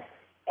here,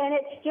 and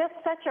it's just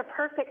such a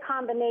perfect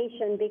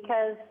combination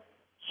because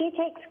she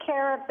takes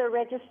care of the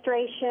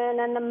registration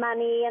and the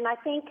money, and I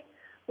think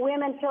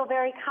women feel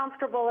very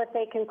comfortable if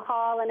they can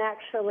call and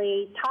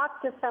actually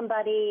talk to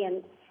somebody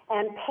and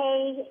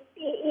pay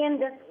in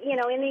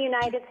the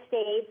United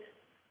States.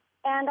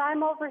 And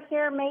I'm over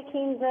here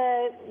making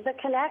the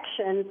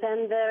connections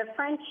and the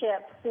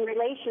friendships and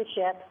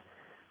relationships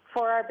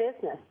for our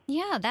business.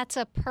 Yeah, that's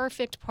a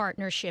perfect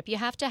partnership. You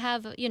have to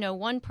have,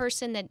 one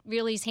person that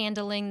really is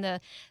handling the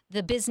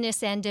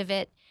business end of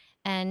it,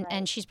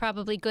 and she's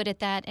probably good at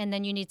that. And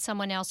then you need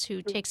someone else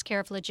who takes care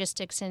of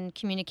logistics and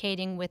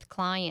communicating with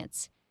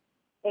clients.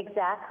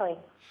 Exactly.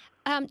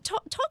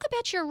 Talk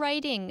about your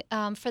writing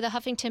for the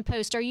Huffington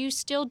Post. Are you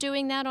still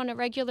doing that on a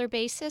regular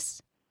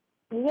basis?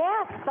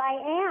 Yes, I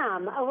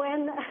am.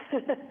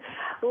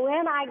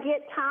 When I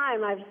get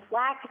time, I've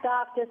slacked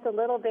off just a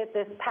little bit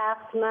this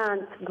past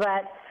month,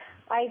 but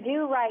I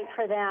do write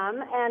for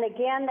them. And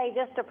again, they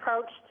just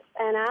approached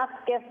and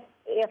asked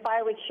if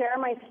I would share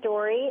my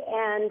story,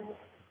 and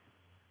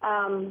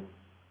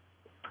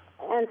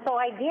so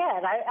I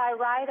did. I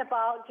write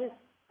about just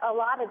a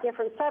lot of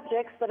different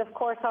subjects, but of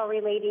course all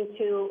relating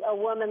to a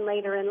woman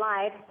later in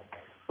life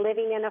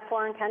living in a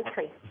foreign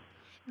country.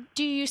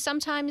 Do you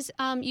sometimes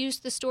use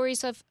the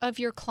stories of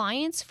your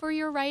clients for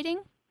your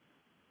writing?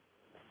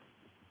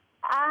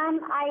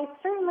 I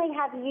certainly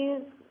have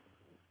used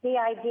the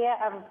idea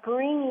of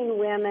bringing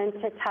women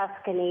to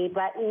Tuscany,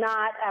 but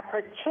not a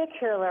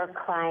particular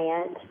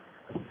client,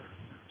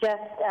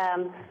 just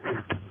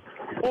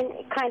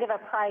in kind of a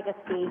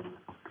privacy.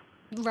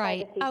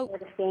 Right.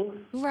 Sort of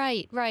thing.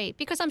 Right.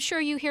 Because I'm sure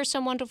you hear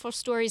some wonderful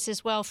stories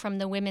as well from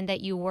the women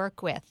that you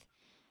work with.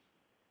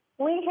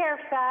 We hear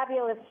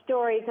fabulous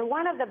stories, and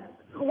one of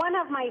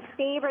my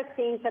favorite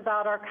things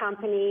about our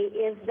company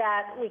is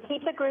that we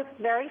keep the groups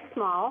very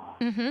small,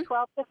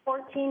 12 to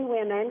 14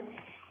 women,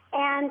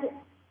 and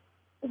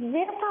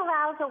this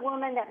allows a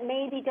woman that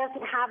maybe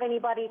doesn't have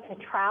anybody to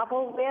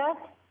travel with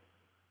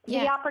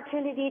the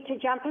opportunity to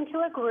jump into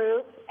a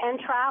group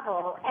and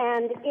travel.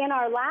 And in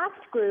our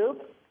last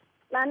group,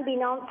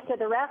 unbeknownst to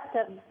the rest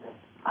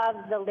of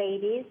the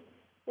ladies,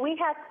 we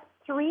had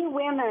 3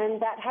 women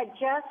that had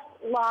just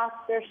lost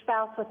their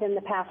spouse within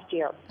the past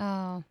year.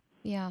 Oh,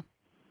 yeah.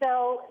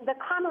 So the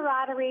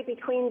camaraderie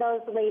between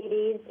those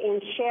ladies in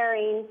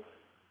sharing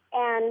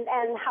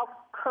and how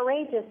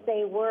courageous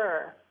they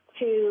were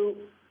to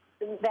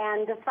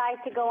then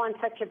decide to go on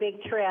such a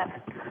big trip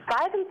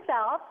by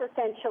themselves,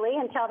 essentially,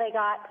 until they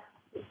got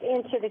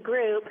into the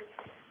group.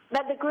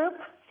 But the group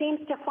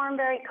seems to form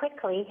very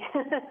quickly.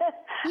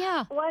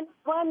 Yeah.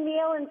 One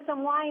meal and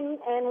some wine,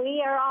 and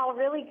we are all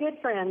really good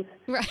friends.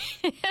 Right.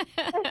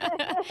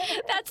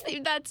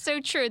 That's so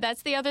true.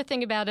 That's the other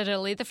thing about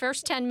Italy. The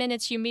first 10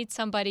 minutes you meet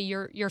somebody,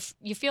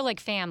 you feel like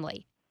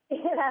family.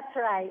 That's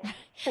right.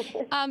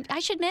 I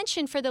should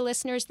mention for the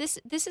listeners, this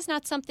is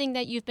not something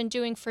that you've been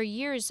doing for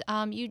years.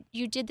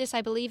 You did this,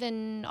 I believe,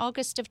 in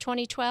August of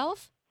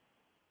 2012?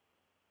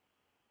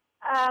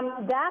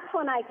 That's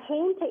when I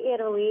came to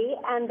Italy,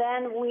 and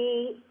then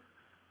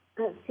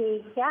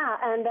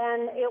and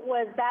then it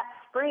was that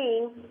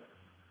spring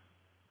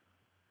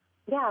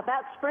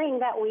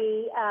that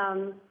we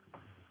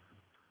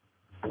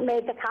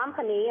made the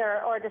company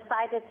or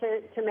decided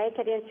to make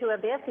it into a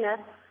business.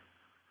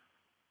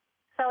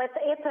 So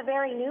it's a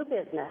very new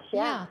business,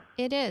 Yeah,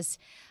 it is.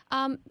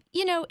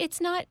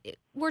 It's not,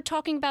 we're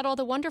talking about all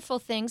the wonderful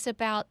things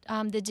about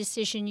the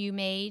decision you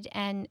made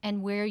and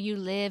where you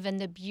live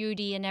and the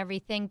beauty and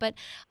everything. But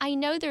I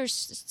know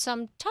there's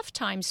some tough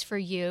times for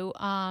you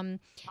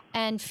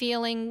and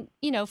feeling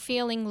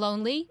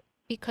lonely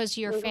because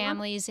your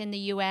family is in the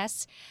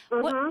U.S.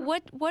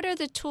 What are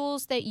the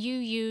tools that you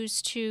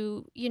use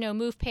to,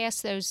 move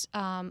past those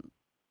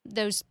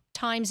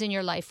times in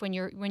your life when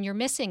you're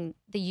missing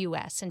the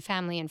U.S. and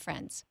family and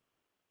friends?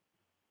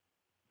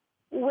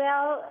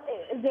 Well,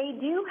 they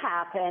do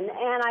happen,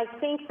 and I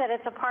think that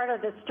it's a part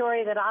of the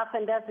story that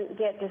often doesn't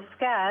get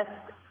discussed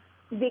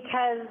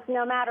because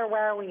no matter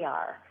where we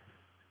are,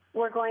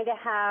 we're going to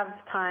have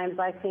times,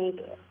 I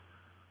think,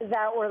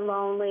 that we're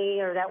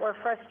lonely or that we're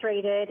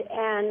frustrated,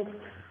 and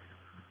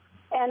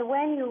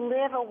when you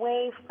live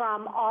away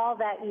from all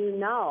that you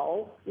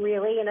know,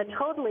 really, in a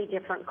totally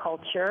different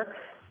culture,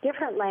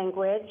 different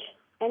language,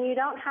 and you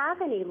don't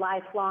have any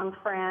lifelong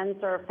friends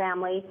or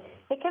family,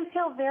 it can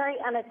feel very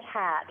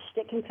unattached.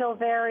 It can feel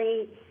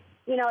very,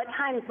 at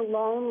times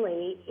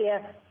lonely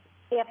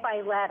if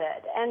I let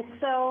it. And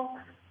so,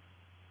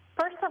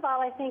 first of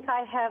all, I think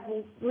I have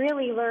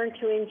really learned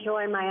to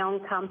enjoy my own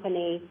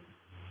company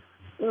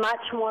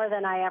much more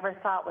than I ever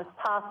thought was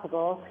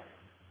possible.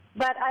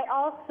 But I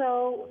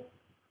also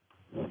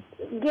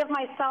give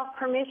myself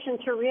permission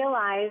to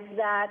realize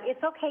that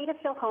it's okay to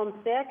feel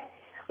homesick.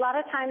 A lot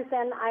of times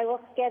then I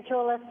will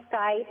schedule a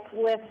Skype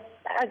with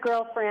a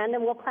girlfriend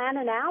and we'll plan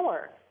an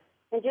hour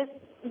and just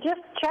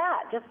chat,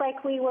 just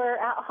like we were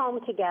at home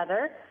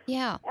together.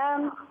 Yeah.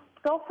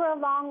 Go for a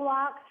long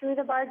walk through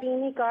the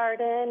Bardini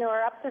Garden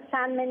or up to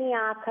San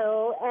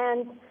Miniato.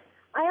 And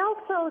I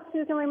also,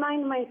 Susan,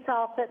 remind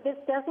myself that this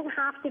doesn't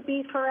have to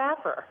be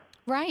forever.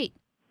 Right.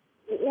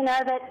 You know,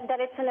 that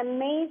it's an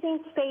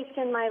amazing space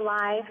in my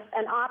life,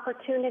 an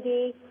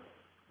opportunity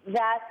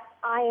that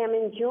I am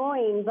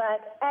enjoying,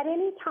 but at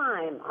any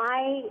time,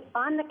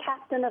 I'm the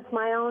captain of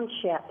my own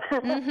ship.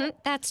 Mm-hmm.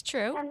 That's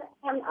true. And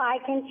I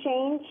can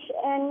change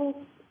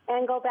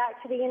and go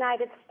back to the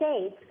United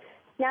States.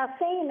 Now,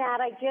 saying that,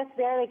 I just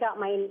barely got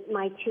my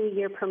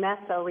 2-year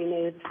permesso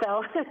renewed,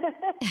 so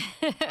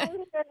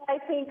I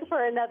think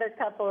for another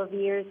couple of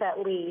years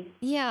at least.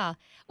 Yeah.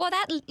 Well,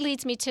 that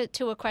leads me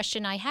to a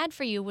question I had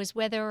for you, was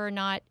whether or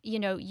not,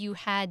 you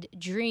had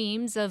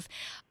dreams of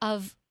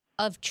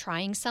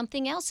trying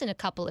something else in a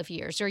couple of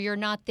years, or you're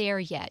not there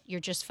yet. You're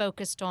just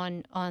focused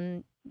on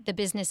the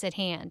business at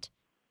hand.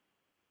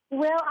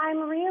 Well,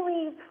 I'm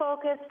really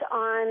focused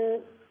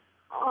on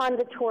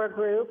the tour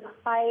group.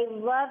 I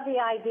love the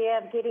idea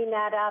of getting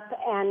that up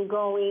and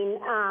going,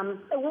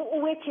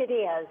 which it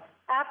is.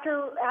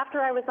 After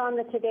I was on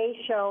the Today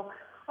Show,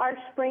 our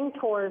spring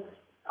tours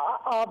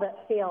all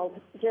but filled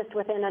just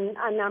within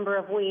a number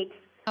of weeks.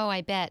 Oh,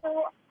 I bet.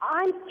 So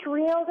I'm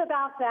thrilled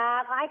about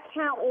that. I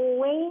can't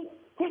wait,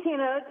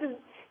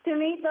 to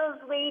meet those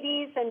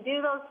ladies and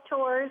do those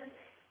tours.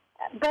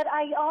 But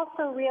I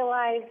also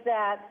realize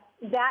that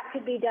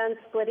could be done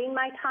splitting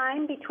my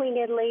time between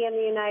Italy and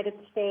the United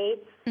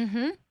States.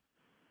 Mm-hmm.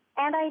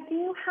 And I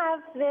do have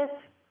this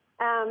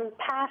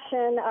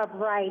passion of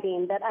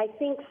writing that I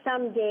think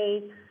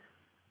someday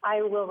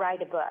I will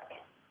write a book.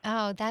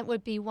 Oh, that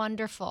would be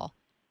wonderful.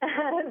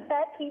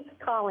 That keeps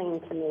calling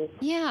to me.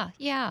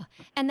 Yeah.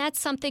 And that's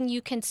something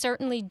you can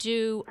certainly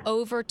do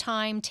over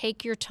time.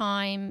 Take your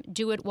time.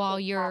 Do it while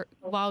you're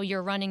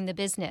running the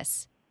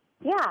business.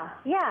 Yeah,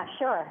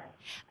 sure.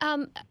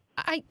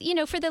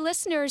 For the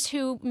listeners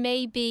who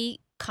may be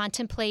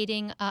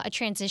contemplating a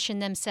transition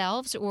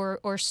themselves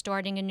or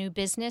starting a new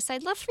business,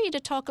 I'd love for you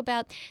to talk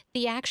about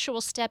the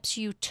actual steps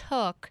you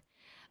took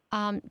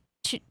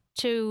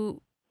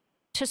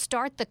to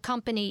start the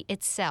company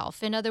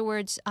itself. In other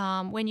words,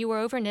 when you were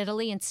over in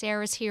Italy and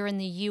Sarah's here in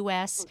the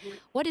U.S.,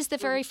 what is the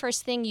very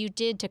first thing you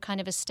did to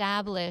kind of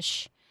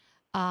establish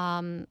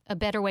a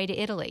better way to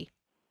Italy?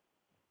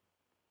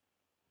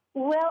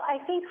 Well, I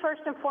think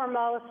first and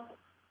foremost,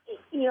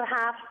 you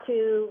have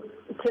to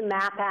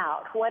map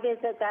out what is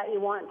it that you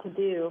want to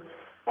do.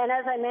 And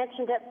as I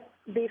mentioned it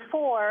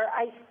before,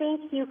 I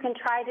think you can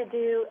try to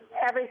do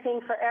everything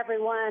for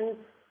everyone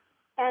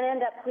and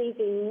end up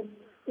pleasing,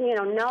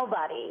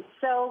 nobody.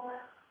 So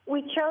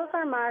we chose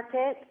our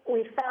market.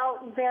 We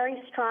felt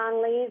very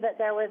strongly that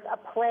there was a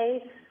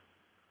place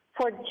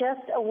for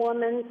just a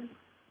woman's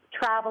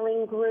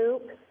traveling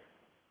group.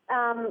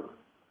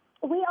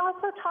 We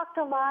also talked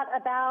a lot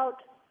about,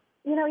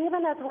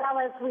 even as well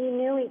as we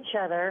knew each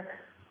other,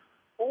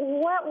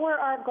 what were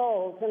our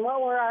goals and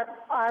what were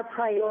our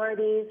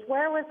priorities?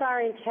 Where was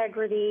our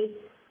integrity?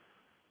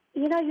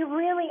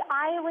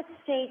 I would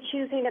say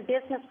choosing a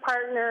business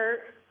partner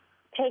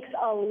takes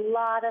a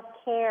lot of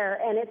care,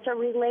 and it's a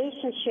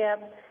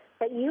relationship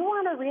that you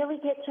want to really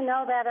get to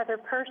know that other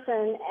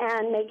person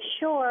and make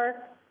sure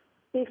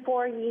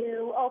before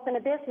you open a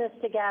business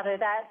together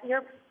that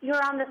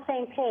you're on the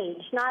same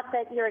page, not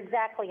that you're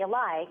exactly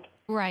alike.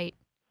 Right.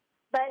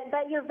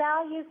 But your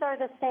values are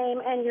the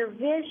same and your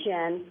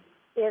vision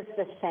is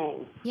the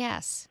same.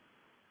 Yes,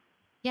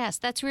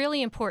 that's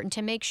really important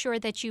to make sure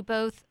that you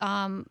both,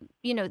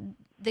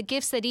 the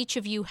gifts that each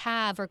of you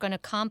have are going to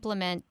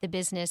complement the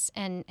business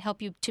and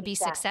help you to be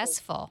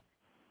successful.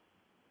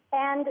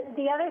 And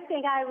the other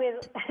thing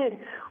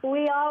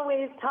we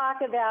always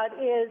talk about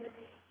is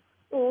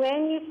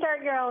when you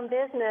start your own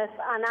business,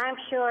 and I'm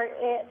sure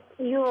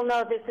you will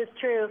know this is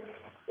true,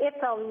 it's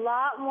a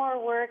lot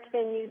more work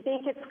than you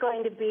think it's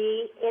going to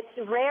be.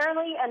 It's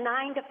rarely a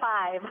 9 to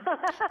 5.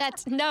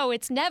 It's never.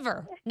 It's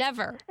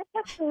never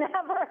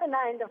a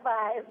 9 to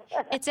 5.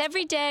 It's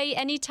every day,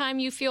 anytime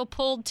you feel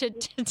pulled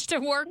to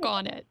work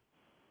on it.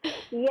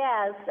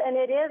 Yes, and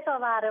it is a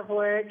lot of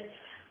work.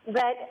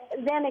 But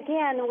then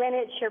again, when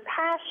it's your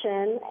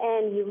passion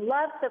and you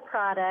love the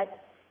product,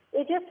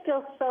 it just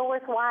feels so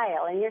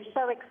worthwhile, and you're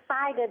so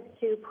excited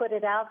to put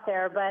it out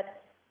there. But,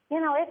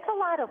 it's a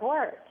lot of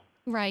work.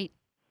 Right.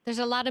 There's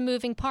a lot of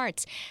moving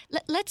parts.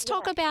 Let's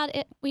talk about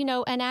it,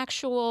 an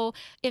actual,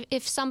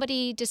 if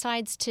somebody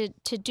decides to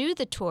do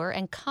the tour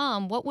and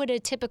come, what would a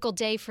typical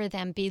day for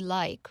them be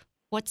like?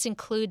 What's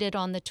included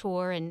on the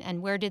tour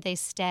and where do they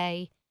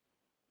stay?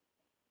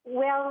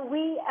 Well,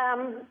 we,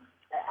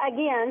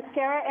 again,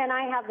 Sarah and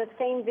I have the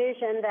same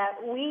vision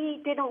that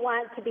we didn't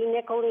want to be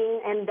nickeling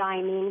and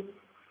diming.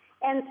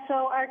 And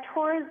so our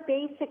tours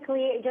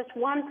basically, just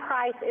one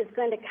price is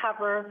going to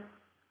cover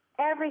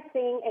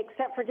everything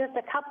except for just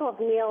a couple of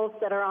meals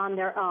that are on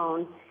their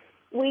own.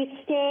 We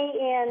stay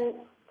in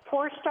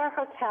 4-star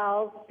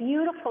hotels,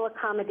 beautiful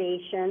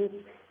accommodations,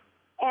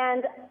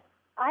 and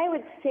I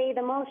would say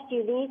the most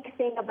unique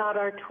thing about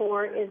our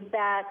tour is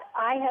that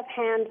I have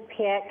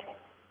handpicked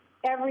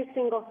every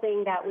single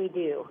thing that we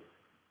do.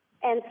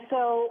 And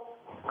so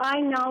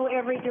I know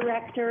every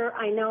director,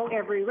 I know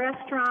every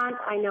restaurant,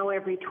 I know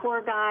every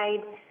tour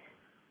guide.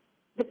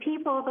 The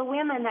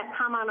women that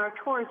come on our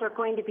tours are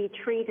going to be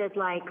treated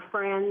like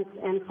friends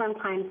and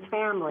sometimes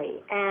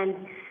family. And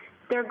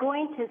they're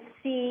going to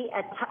see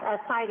a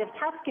side of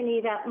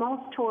Tuscany that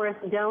most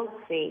tourists don't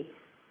see.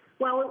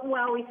 Well,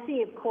 we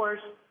see, of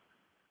course,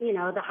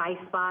 the high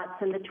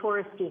spots and the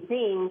touristy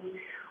things.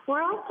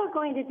 We're also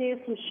going to do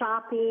some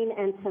shopping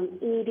and some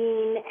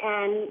eating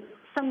and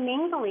some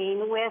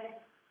mingling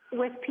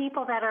with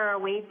people that are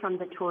away from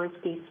the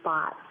touristy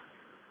spots.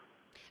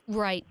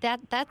 Right.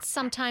 That's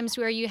sometimes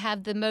where you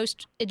have the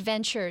most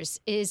adventures,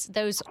 is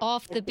those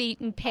off the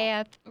beaten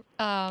path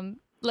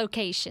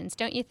locations,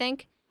 don't you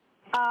think?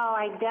 Oh,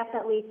 I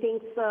definitely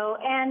think so.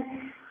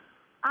 And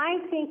I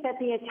think that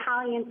the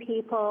Italian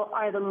people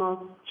are the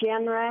most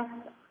generous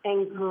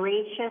and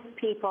gracious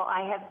people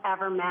I have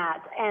ever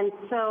met. And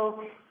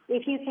so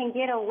if you can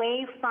get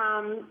away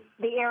from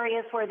the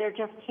areas where they're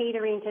just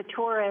catering to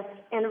tourists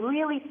and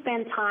really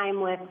spend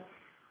time with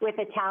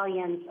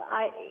Italians,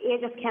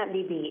 it just can't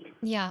be beat.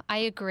 Yeah, I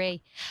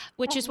agree,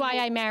 which is why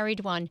I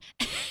married one.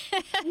 You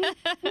did.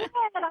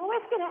 I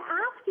was going to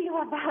ask you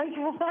about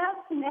your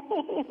last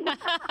name.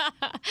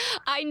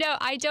 I know.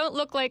 I don't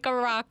look like a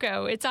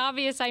Rocco. It's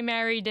obvious I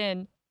married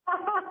in.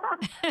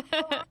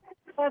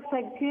 That's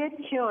a good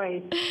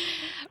choice.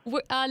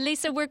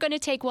 Lisa, we're going to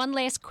take one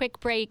last quick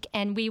break,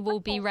 and we will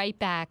be right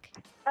back.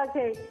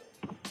 Okay.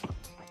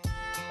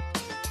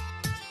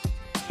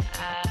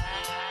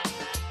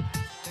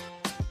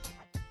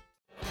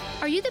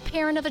 Are you the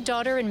parent of a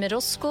daughter in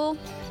middle school?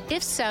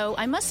 If so,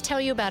 I must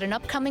tell you about an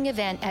upcoming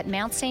event at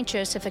Mount St.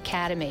 Joseph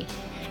Academy.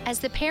 As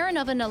the parent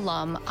of an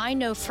alum, I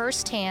know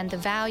firsthand the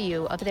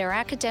value of their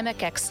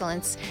academic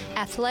excellence,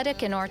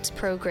 athletic, and arts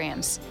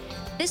programs.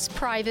 This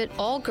private,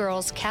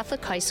 all-girls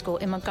Catholic high school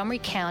in Montgomery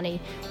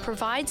County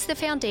provides the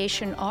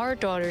foundation our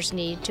daughters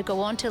need to go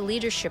on to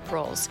leadership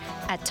roles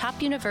at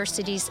top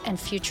universities and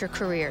future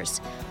careers.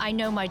 I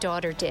know my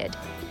daughter did.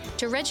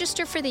 To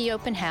register for the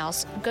open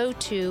house, go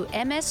to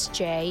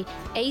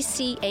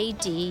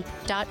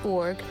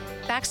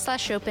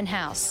msjacad.org/open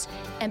house.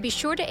 And be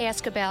sure to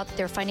ask about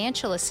their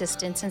financial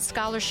assistance and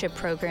scholarship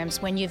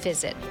programs when you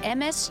visit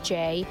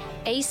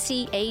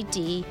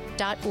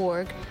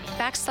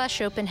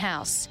msjacad.org/open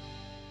house.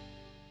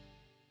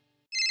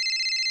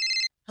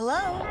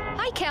 Hello?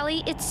 Hi,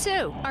 Kelly. It's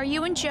Sue. Are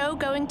you and Joe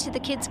going to the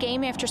kids'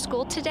 game after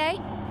school today?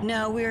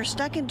 No, we are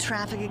stuck in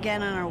traffic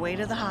again on our way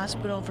to the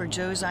hospital for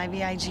Joe's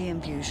IVIG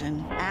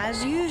infusion.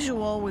 As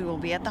usual, we will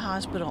be at the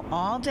hospital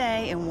all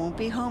day and won't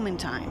be home in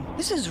time.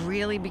 This is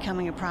really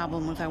becoming a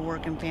problem with our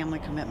work and family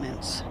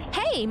commitments.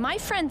 Hey, my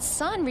friend's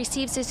son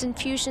receives his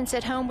infusions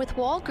at home with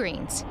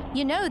Walgreens.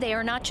 You know, they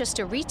are not just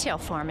a retail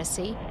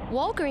pharmacy.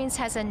 Walgreens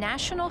has a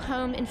national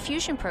home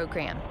infusion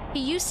program.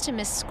 He used to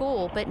miss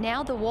school, but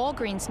now the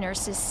Walgreens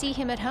nurses see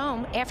him at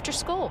home after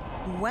school.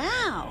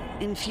 Wow!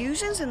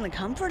 Infusions in the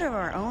comfort of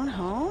our own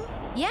home?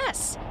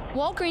 Yes.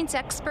 Walgreens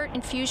expert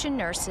infusion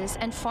nurses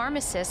and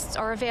pharmacists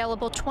are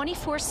available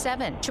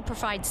 24/7 to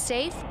provide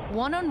safe,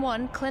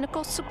 one-on-one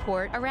clinical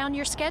support around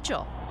your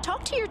schedule.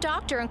 Talk to your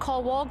doctor and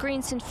call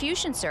Walgreens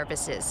Infusion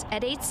Services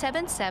at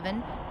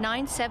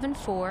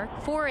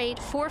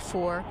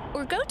 877-974-4844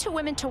 or go to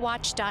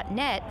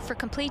womentowatch.net for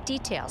complete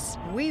details.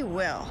 We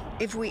will,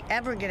 if we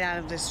ever get out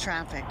of this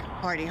traffic.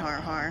 Hardy har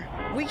har.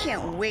 We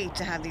can't wait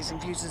to have these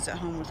infusions at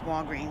home with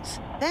Walgreens.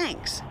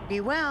 Thanks.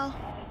 Be well.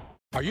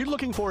 Are you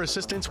looking for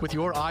assistance with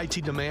your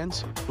IT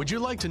demands? Would you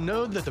like to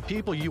know that the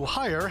people you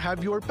hire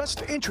have your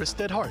best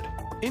interest at heart?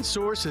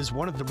 InSource is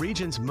one of the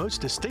region's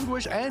most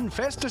distinguished and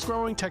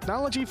fastest-growing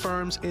technology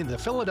firms in the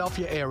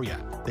Philadelphia area.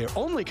 Their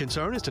only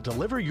concern is to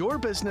deliver your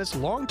business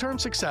long-term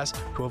success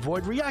to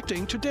avoid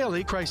reacting to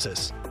daily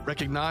crisis.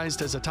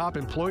 Recognized as a top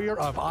employer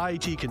of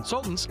IT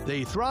consultants,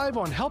 they thrive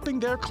on helping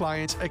their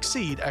clients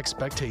exceed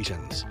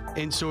expectations.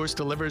 InSource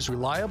delivers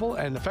reliable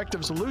and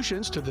effective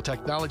solutions to the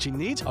technology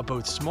needs of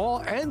both small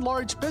and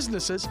large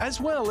businesses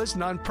as well as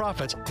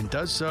nonprofits, and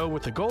does so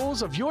with the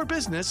goals of your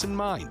business in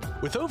mind.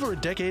 With over a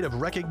decade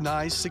of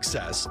recognized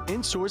success,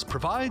 InSource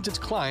provides its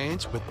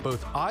clients with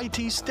both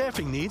IT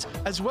staffing needs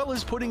as well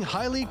as putting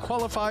highly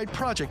qualified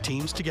project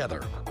teams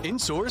together.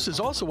 InSource is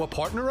also a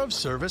partner of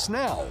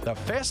ServiceNow, the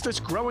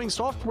fastest growing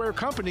software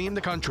company in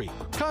the country.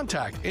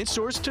 Contact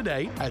InSource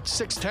today at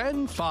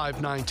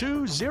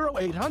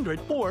 610-592-0800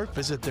 or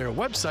visit their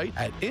website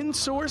at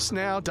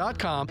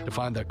insourcenow.com to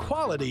find the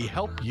quality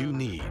help you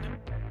need.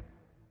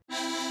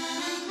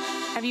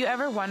 Have you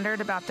ever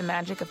wondered about the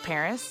magic of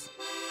Paris?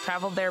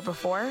 Traveled there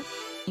before?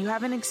 You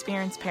haven't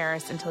experienced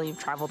Paris until you've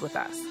traveled with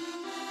us.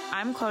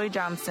 I'm Chloe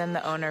Johnson,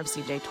 the owner of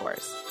CJ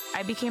Tours.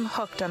 I became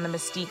hooked on the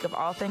mystique of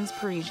all things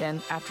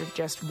Parisian after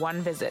just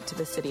one visit to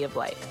the City of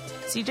Light.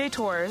 CJ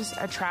Tours,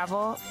 a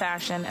travel,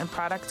 fashion, and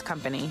product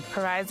company,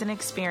 provides an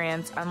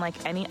experience unlike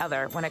any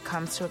other when it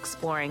comes to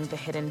exploring the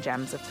hidden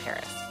gems of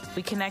Paris.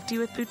 We connect you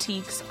with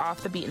boutiques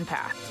off the beaten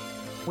path.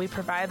 we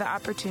provide the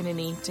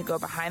opportunity to go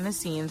behind the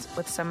scenes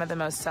with some of the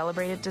most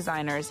celebrated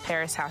designers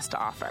Paris has to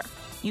offer.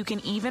 You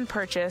can even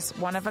purchase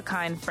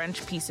one-of-a-kind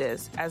French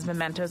pieces as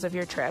mementos of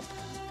your trip,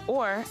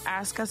 or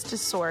ask us to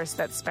source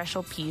that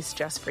special piece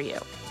just for you.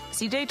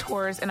 CJ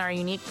Tours and our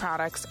unique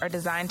products are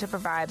designed to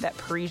provide that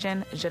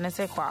Parisian je ne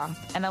sais quoi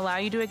and allow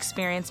you to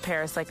experience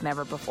Paris like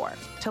never before.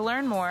 To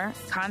learn more,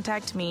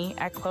 contact me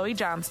at Chloe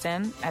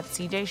Johnston at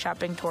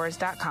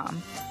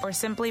cjshoppingtours.com or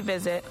simply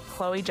visit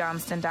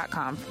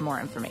chloejohnston.com for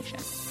more information.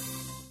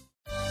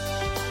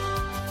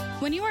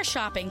 When you are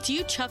shopping, do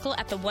you chuckle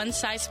at the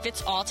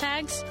one-size-fits-all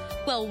tags?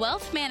 Well,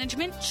 Wealth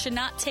Management should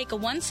not take a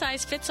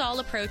one-size-fits-all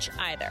approach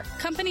either.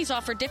 Companies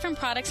offer different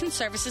products and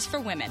services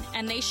for women,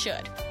 and they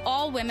should.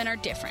 All women are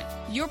different.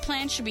 Your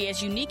plan should be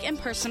as unique and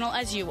personal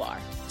as you are.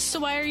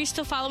 So why are you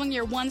still following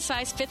your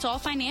one-size-fits-all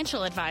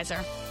financial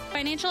advisor?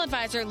 Financial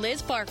advisor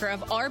Liz Barker of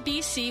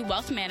RBC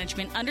Wealth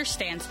Management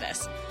understands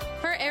this.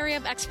 Her area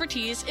of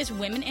expertise is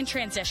women in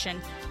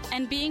transition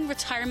and being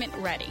retirement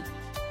ready.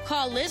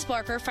 Call Liz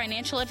Barker,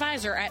 Financial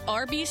Advisor at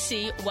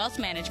RBC Wealth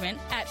Management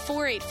at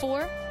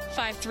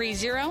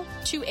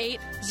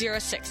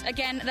 484-530-2806.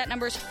 Again, that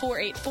number is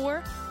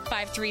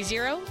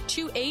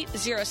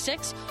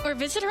 484-530-2806. Or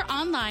visit her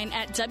online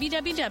at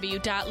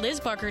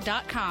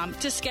www.lizbarker.com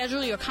to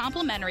schedule your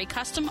complimentary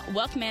custom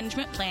wealth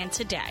management plan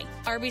today.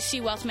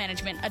 RBC Wealth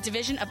Management, a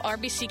division of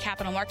RBC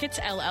Capital Markets,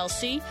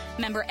 LLC,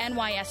 member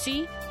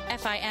NYSE,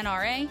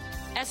 FINRA,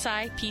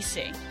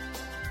 SIPC.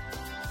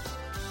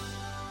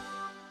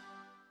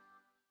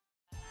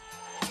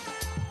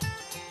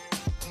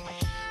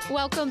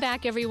 Welcome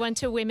back, everyone,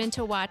 to Women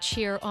to Watch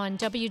here on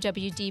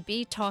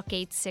WWDB Talk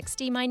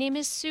 860. My name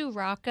is Sue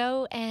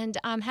Rocco, and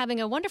I'm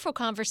having a wonderful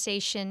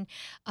conversation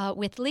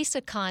with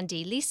Lisa Conde.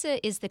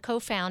 Lisa is the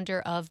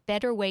co-founder of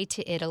Better Way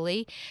to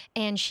Italy,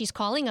 and she's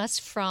calling us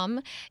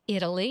from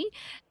Italy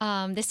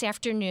this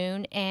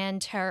afternoon.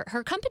 And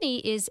her company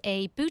is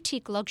a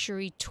boutique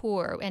luxury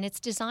tour, and it's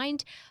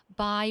designed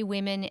by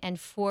women and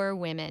for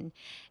women.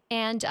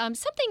 And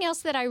something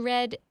else that I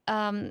read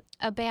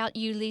about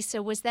you,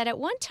 Lisa, was that at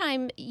one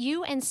time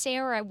you and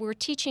Sarah were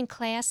teaching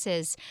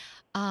classes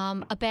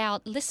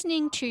about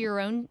listening to your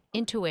own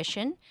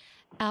intuition,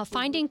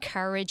 finding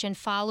courage, and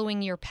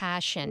following your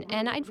passion.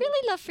 And I'd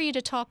really love for you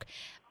to talk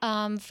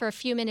for a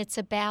few minutes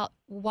about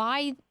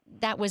why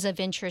that was of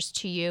interest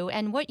to you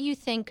and what you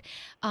think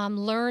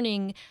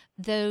learning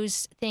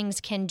those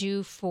things can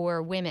do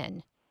for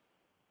women.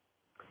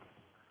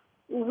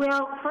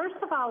 Well, first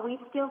of all, we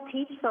still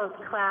teach those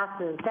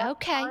classes. That's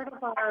part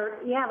of our,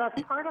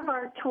 that's part of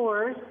our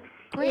tours.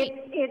 Great.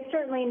 It's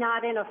certainly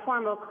not in a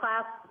formal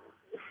class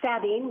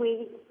setting.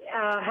 We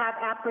have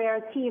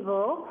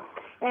aperitivo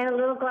and a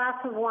little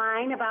glass of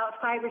wine about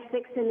 5 or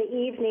 6 in the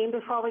evening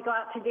before we go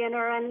out to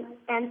dinner and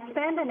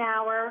spend an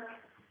hour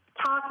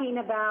talking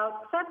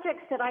about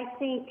subjects that I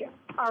think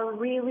are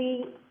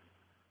really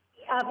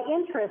of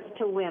interest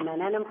to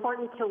women and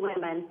important to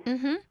women.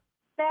 Mm-hmm.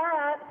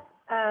 Sarah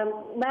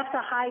left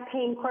a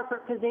high-paying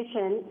corporate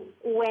position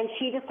when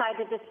she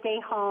decided to stay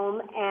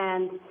home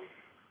and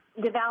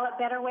develop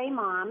Better Way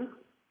Mom.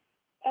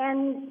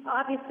 And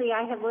obviously,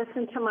 I have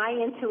listened to my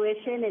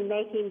intuition in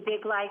making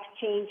big life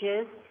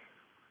changes.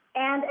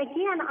 And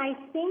again, I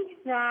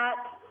think that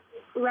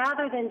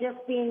rather than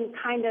just being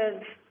kind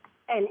of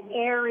an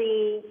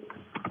airy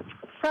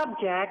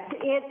subject,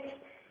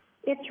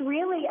 it's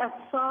really a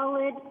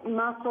solid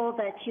muscle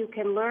that you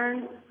can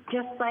learn,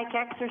 just like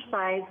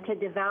exercise, to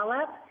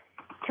develop,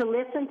 to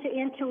listen to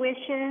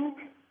intuition.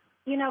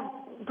 You know,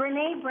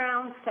 Brené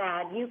Brown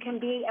said, you can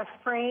be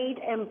afraid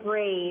and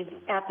brave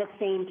at the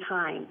same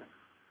time.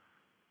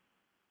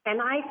 And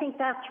I think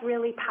that's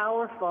really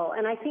powerful.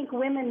 And I think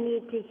women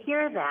need to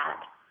hear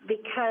that,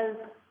 because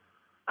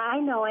I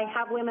know I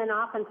have women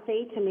often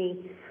say to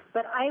me,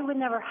 but I would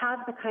never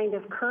have the kind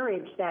of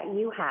courage that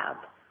you have.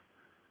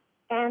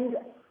 And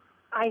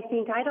I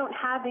think I don't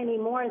have any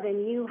more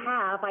than you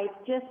have. I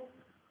just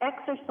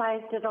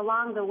exercised it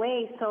along the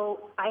way,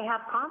 so I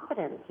have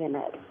confidence in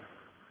it.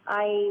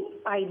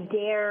 I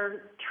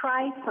dare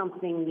try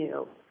something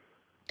new.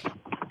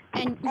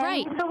 And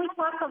right. So we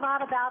talk a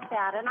lot about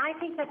that, and I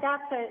think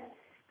that's it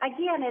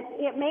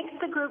makes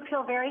the group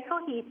feel very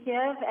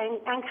cohesive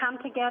and come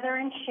together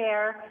and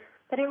share.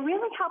 But it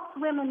really helps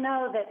women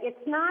know that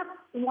it's not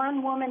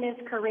one woman is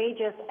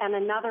courageous and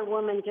another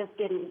woman just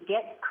didn't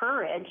get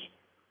courage.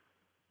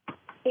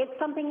 It's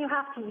something you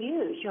have to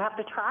use. You have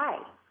to try.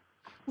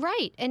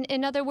 Right. And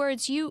in other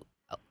words,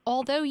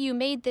 although you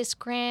made this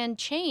grand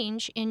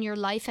change in your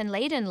life and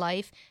late in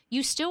life,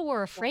 you still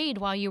were afraid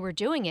while you were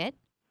doing it.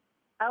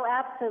 Oh,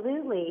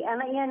 absolutely.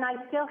 And I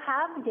still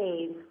have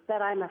days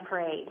that I'm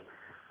afraid,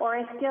 or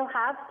I still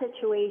have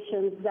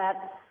situations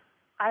that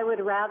I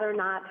would rather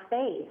not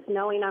face,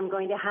 knowing I'm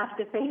going to have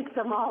to face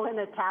them all in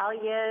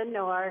Italian,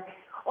 or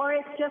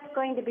it's just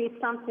going to be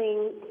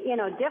something,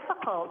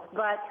 difficult.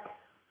 But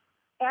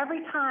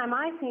every time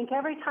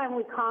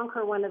we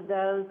conquer one of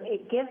those,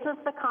 it gives us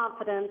the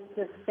confidence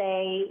to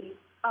say,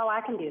 oh,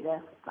 I can do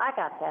this. I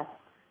got this.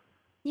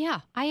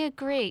 Yeah, I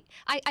agree.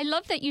 I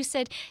love that you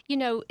said,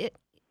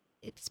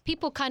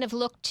 people kind of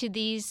look to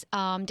these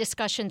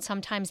discussions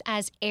sometimes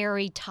as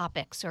airy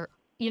topics or,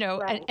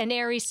 Right. an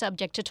airy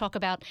subject to talk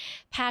about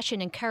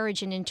passion and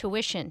courage and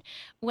intuition,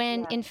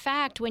 when in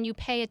fact, when you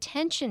pay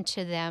attention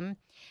to them,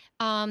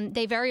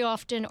 they very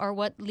often are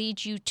what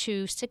leads you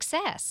to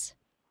success.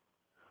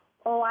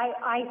 Oh,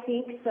 I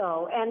think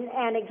so.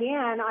 And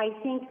again, I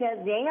think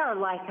that they are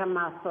like a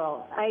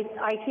muscle.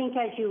 I think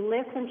as you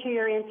listen to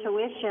your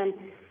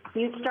intuition,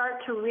 you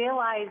start to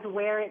realize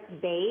where it's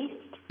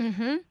based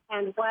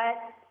and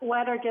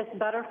what are just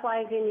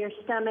butterflies in your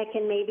stomach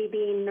and maybe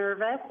being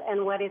nervous,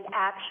 and what is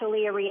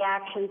actually a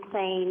reaction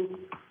saying,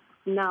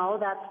 no,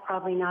 that's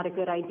probably not a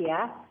good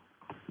idea.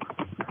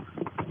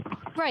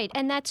 Right,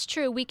 and that's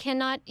true. We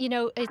cannot,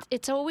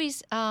 it's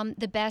always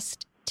the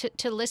best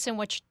to listen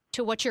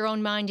to what your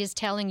own mind is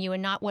telling you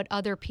and not what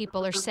other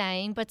people are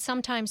saying. But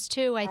sometimes,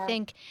 too, I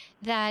think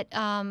that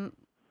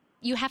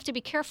you have to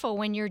be careful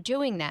when you're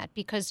doing that,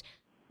 because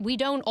we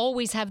don't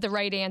always have the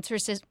right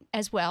answers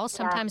as well.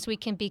 Sometimes we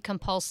can be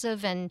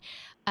compulsive and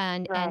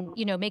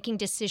making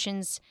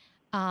decisions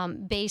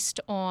based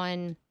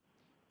on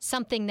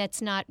something that's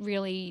not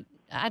really,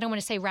 I don't want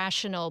to say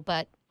rational,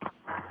 but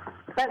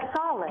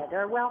solid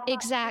or well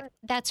thought out.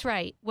 That's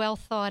right. Well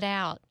thought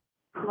out.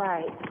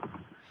 Right.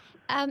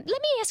 Let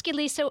me ask you,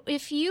 Lisa,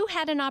 if you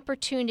had an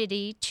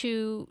opportunity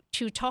to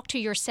talk to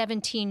your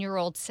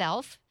 17-year-old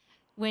self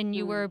when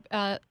you were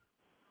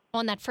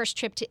on that first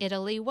trip to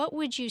Italy, what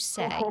would you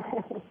say?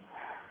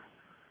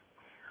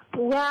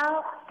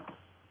 Well,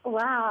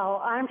 wow,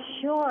 I'm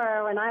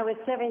sure when I was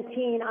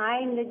 17,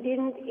 I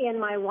didn't in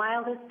my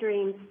wildest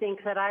dreams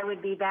think that I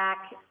would be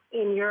back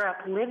in Europe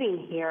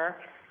living here.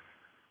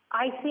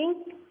 I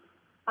think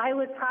I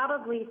would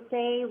probably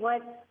say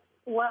what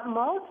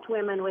most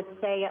women would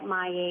say at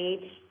my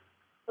age,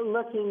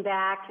 looking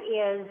back,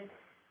 is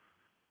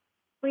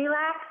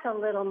relax a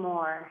little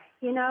more.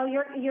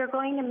 You're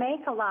going to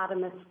make a lot of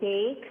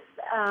mistakes,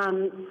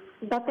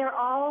 but they're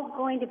all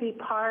going to be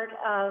part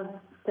of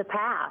the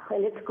path,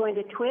 and it's going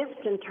to twist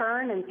and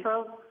turn and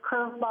throw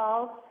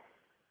curveballs,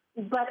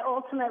 but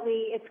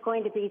ultimately it's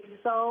going to be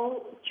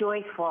so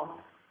joyful.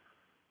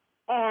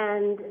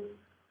 And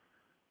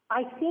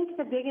I think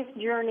the biggest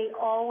journey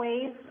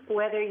always,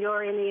 whether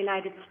you're in the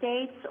United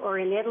States or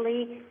in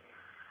Italy,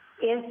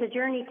 is the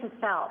journey to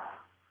self.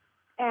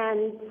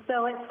 And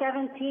so at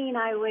 17,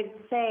 I would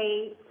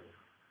say,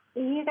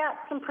 you got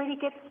some pretty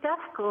good stuff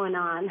going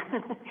on.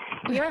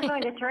 You're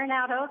going to turn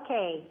out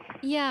okay.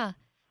 Yeah.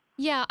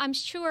 Yeah, I'm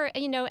sure,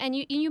 and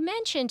you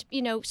mentioned,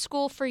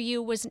 school for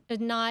you was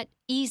not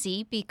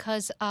easy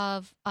because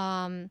of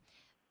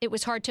it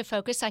was hard to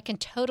focus. I can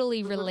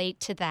totally relate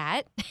to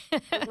that.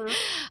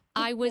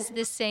 I was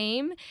the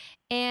same.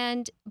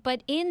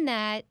 But in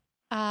that,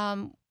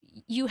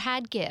 you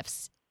had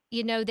gifts.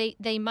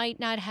 They might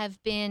not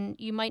have been,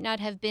 you might not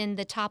have been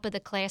the top of the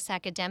class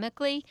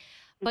academically,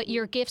 but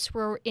your gifts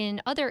were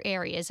in other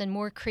areas and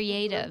more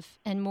creative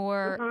and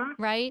more,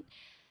 right?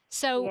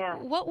 So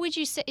what would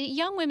you say?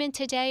 Young women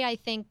today, I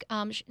think,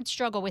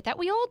 struggle with that.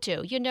 We all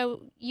do.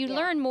 You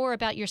learn more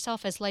about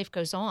yourself as life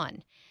goes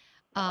on.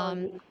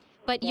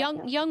 But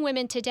young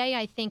women today,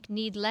 I think,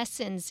 need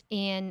lessons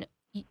in,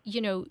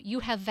 you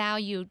have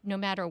value no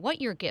matter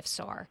what your gifts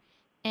are.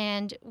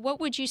 And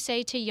what would you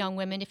say to young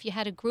women if you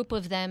had a group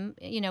of them,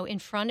 in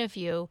front of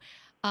you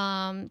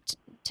to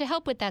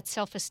help with that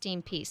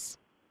self-esteem piece?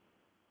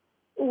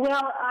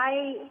 Well,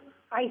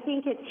 I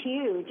think it's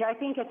huge. I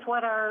think it's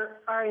what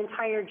our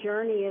entire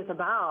journey is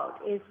about,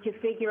 is to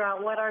figure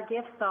out what our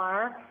gifts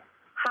are,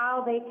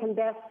 how they can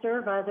best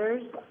serve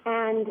others,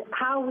 and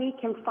how we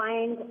can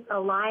find a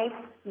life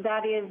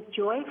that is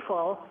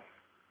joyful.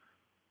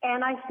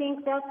 And I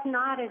think that's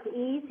not as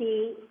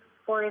easy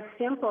or as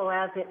simple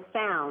as it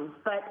sounds,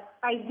 but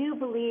I do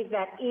believe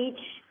that each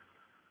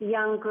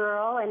young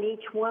girl and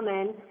each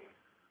woman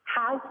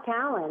has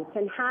talents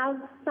and has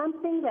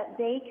something that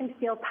they can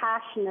feel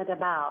passionate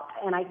about.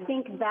 And I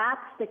think that's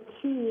the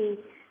key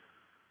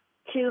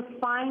to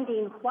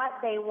finding what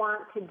they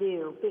want to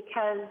do,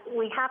 because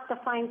we have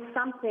to find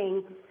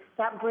something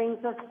that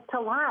brings us to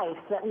life,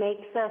 that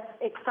makes us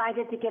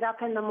excited to get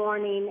up in the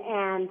morning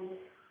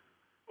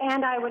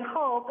and I would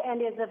hope,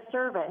 and is of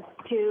service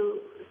to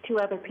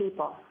other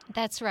people.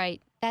 That's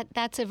right.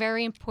 That's a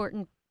very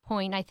important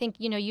point. I think,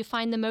 you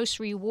find the most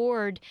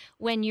reward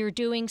when you're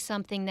doing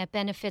something that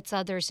benefits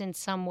others in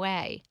some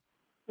way.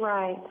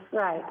 Right.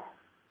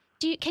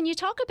 Can you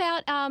talk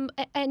about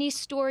any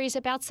stories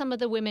about some of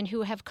the women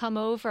who have come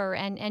over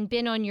and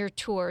been on your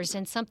tours,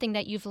 and something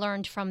that you've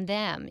learned from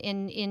them,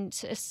 in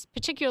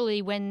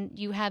particularly when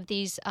you have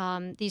these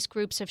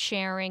groups of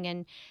sharing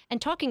and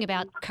talking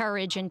about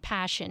courage and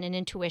passion and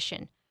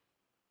intuition?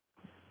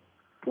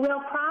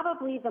 Well,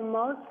 probably the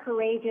most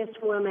courageous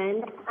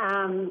woman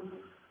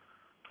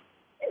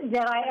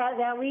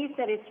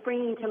that is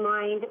springing to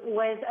mind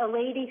was a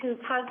lady whose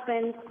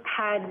husband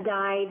had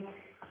died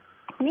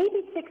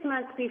maybe 6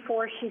 months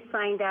before she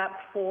signed up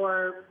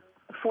for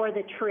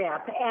the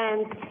trip.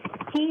 And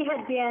he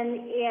had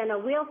been in a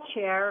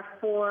wheelchair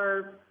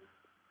for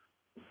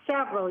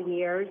several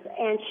years,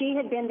 and she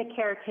had been the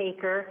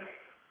caretaker,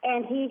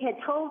 and he had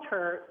told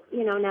her,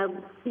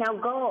 now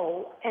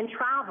go and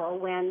travel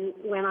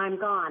when I'm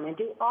gone and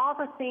do all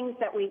the things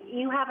that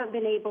you haven't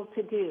been able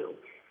to do.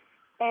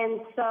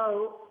 And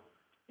so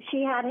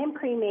she had him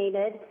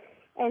cremated,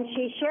 and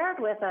she shared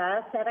with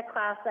us at a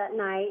class that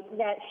night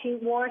that she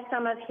wore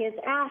some of his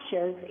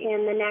ashes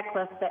in the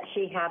necklace that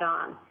she had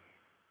on.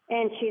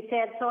 And she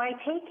said, so I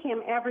take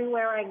him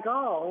everywhere I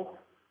go,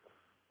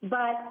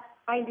 but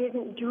I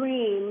didn't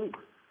dream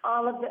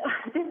all of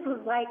this was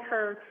like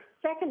her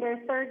second or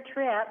third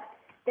trip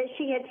that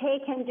she had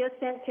taken just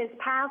since his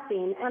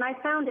passing. And I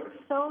found it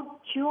so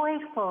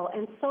joyful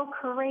and so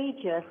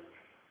courageous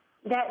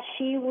that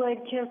she would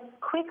just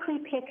quickly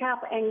pick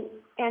up and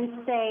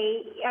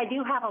say, I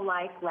do have a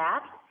life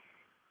left.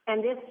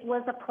 And this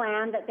was a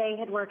plan that they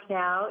had worked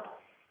out.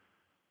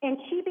 And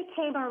she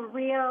became a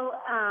real,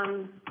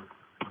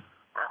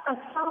 a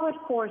solid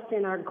force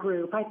in our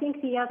group. I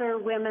think the other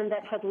women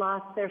that had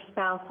lost their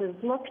spouses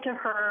looked to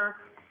her,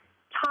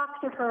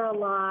 talked to her a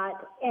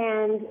lot,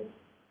 and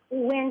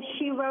when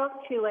she wrote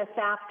to us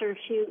after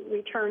she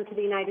returned to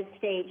the United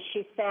States,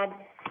 she said,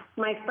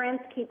 my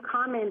friends keep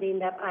commenting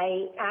that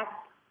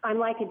I'm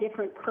like a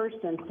different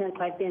person since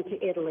I've been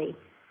to Italy.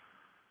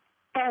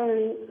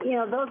 And,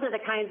 those are the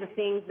kinds of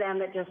things then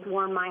that just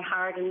warm my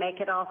heart and make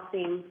it all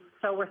seem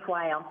so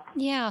worthwhile.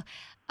 Yeah.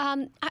 I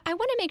want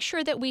to make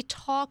sure that we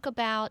talk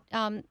about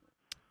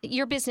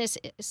your business,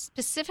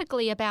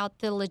 specifically about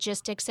the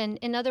logistics. And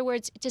in other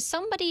words,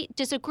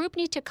 does a group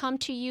need to come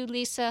to you,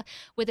 Lisa,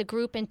 with a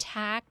group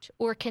intact,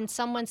 or can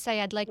someone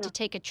say, I'd like to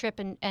take a trip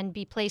and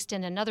be placed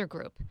in another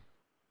group?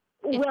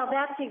 Well,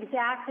 that's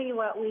exactly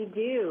what we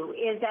do,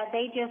 is that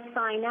they just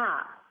sign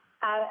up.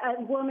 A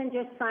woman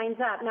just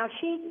signs up. Now,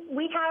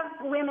 we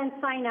have women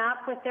sign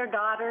up with their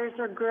daughters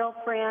or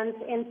girlfriends.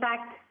 In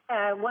fact,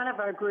 one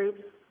of our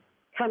groups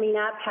coming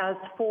up has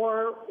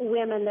 4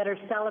 women that are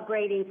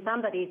celebrating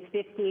somebody's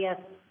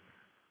 50th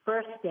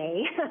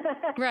birthday.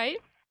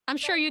 Right. I'm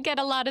sure you get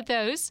a lot of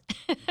those.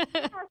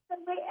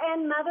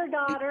 And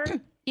mother-daughter.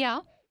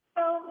 Yeah.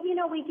 So,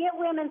 we get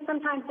women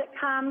sometimes that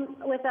come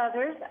with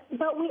others,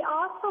 but we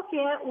also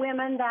get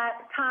women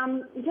that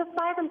come just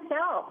by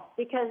themselves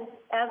because,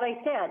 as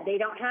I said, they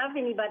don't have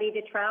anybody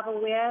to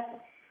travel with,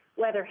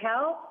 whether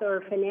health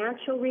or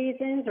financial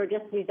reasons or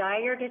just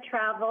desire to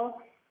travel.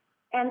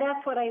 And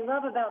that's what I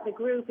love about the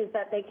group is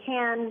that they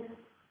can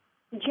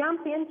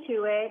jump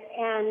into it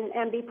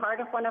and be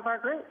part of one of our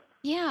groups.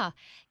 Yeah.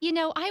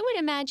 I would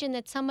imagine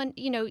that someone,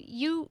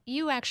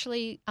 you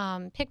actually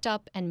picked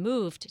up and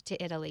moved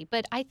to Italy.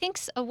 But I think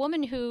a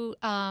woman who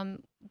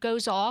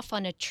goes off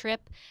on a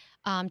trip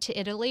to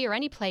Italy or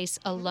any place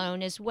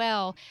alone as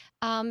well,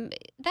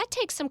 that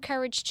takes some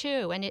courage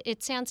too. And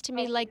it sounds to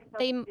me like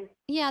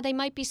they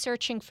might be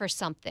searching for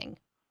something.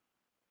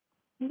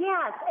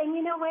 Yes. And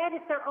you know what?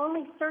 If they're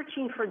only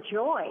searching for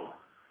joy,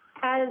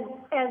 as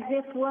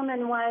this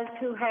woman was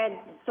who had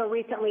so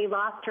recently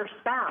lost her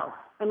spouse.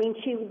 I mean,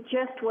 she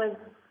just was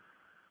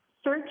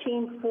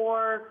searching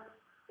for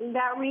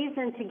that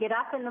reason to get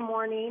up in the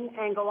morning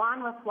and go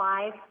on with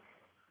life.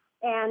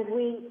 And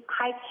we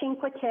hiked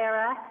Cinque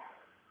Terre,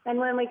 and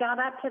when we got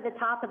up to the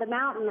top of the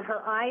mountain,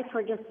 her eyes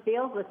were just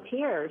filled with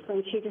tears.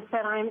 And she just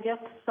said, I'm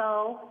just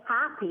so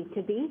happy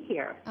to be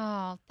here.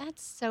 Oh,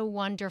 that's so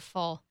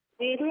wonderful.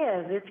 It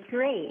is. It's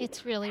great.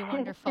 It's really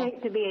wonderful. It's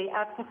great to be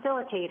a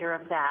facilitator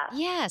of that.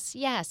 Yes,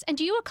 yes. And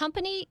do you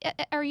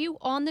are you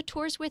on the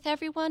tours with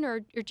everyone, or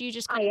do you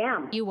just... I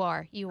am. You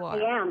are. I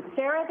am.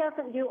 Sarah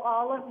doesn't do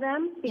all of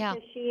them because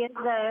she is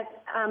a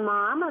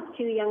mom of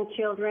 2 young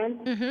children,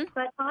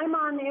 but I'm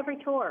on every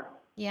tour.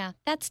 Yeah,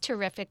 that's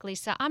terrific,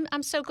 Lisa.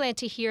 I'm so glad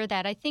to hear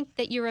that. I think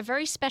that you're a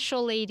very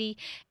special lady,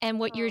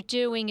 and what you're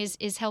doing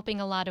is helping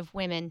a lot of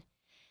women.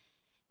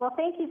 Well,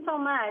 thank you so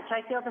much.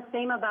 I feel the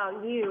same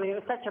about you. It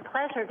was such a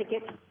pleasure to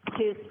get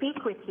to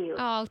speak with you.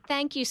 Oh,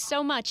 thank you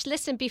so much.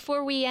 Listen,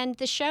 before we end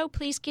the show,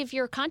 please give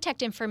your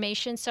contact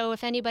information so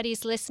if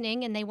anybody's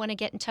listening and they want to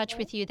get in touch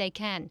with you, they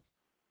can.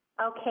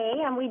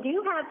 Okay, and we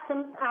do have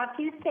a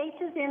few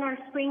spaces in our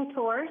spring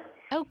tours.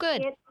 Oh,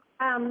 good. It's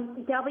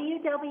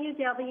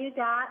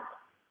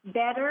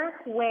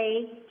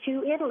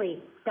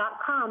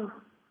www.betterwaytoitaly.com.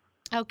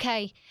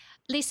 Okay.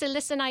 Lisa,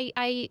 listen,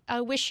 I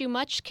wish you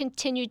much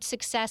continued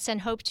success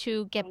and hope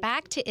to get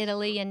back to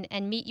Italy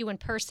and meet you in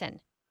person.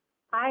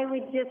 I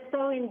would just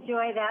so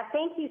enjoy that.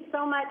 Thank you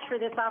so much for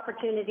this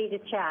opportunity to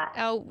chat.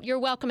 Oh, you're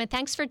welcome, and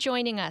thanks for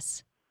joining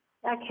us.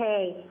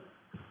 Okay.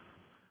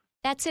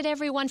 That's it,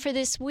 everyone, for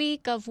this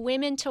week of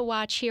Women to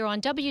Watch here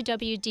on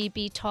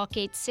WWDB Talk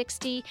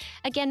 860.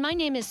 Again, my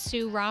name is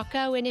Sue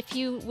Rocco, and if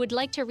you would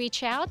like to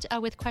reach out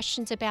with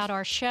questions about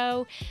our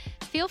show,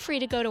 feel free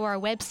to go to our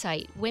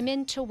website,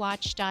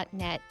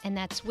 womentowatch.net, and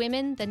that's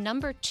women,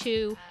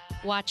 2,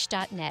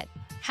 watch.net.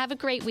 Have a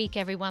great week,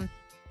 everyone.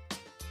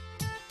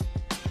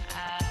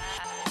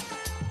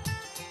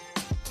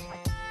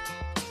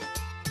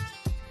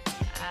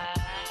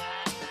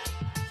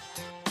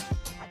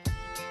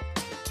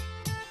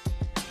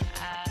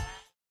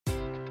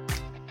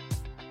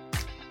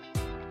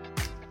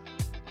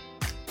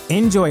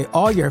 Enjoy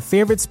all your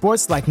favorite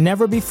sports like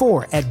never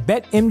before at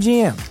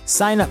BetMGM.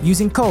 Sign up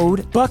using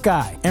code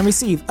Buckeye and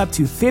receive up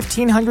to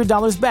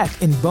 $1,500 back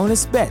in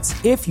bonus bets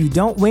if you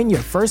don't win your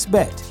first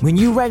bet. When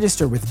you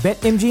register with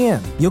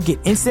BetMGM, you'll get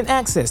instant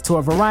access to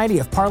a variety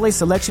of parlay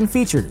selection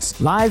features,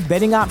 live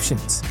betting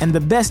options, and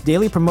the best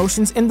daily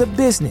promotions in the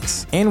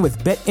business. And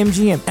with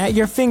BetMGM at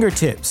your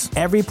fingertips,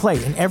 every play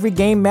and every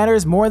game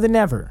matters more than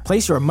ever.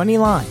 Place your money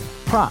line,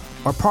 prop,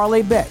 or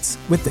parlay bets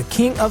with the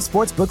king of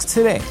sportsbooks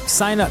today.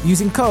 Sign up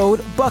using code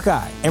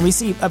Buckeye and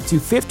receive up to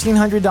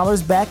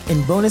 $1,500 back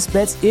in bonus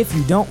bets if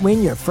you don't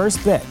win your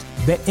first bet.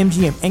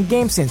 BetMGM and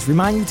GameSense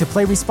remind you to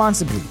play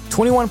responsibly.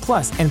 21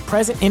 plus and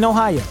present in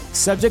Ohio,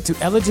 subject to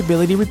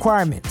eligibility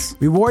requirements.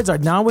 Rewards are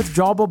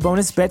non-withdrawable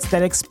bonus bets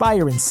that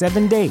expire in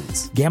 7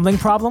 days. Gambling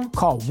problem?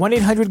 Call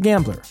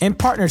 1-800-GAMBLER. In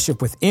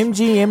partnership with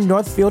MGM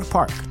Northfield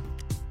Park.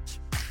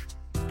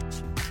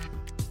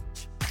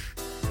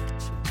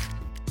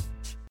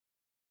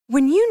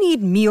 When you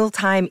need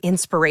mealtime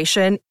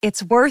inspiration,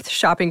 it's worth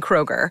shopping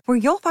Kroger, where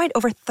you'll find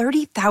over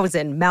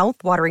 30,000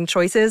 mouth-watering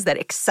choices that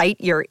excite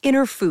your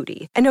inner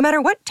foodie. And no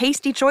matter what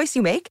tasty choice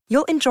you make,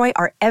 you'll enjoy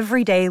our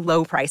everyday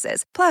low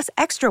prices, plus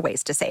extra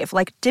ways to save,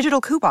 like digital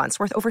coupons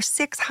worth over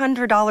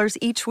 $600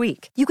 each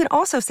week. You can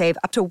also save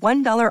up to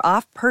 $1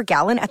 off per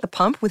gallon at the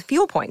pump with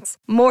fuel points.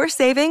 More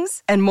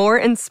savings and more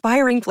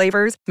inspiring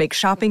flavors make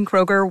shopping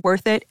Kroger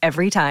worth it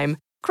every time.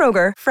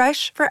 Kroger,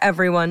 fresh for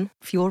everyone.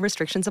 Fuel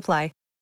restrictions apply.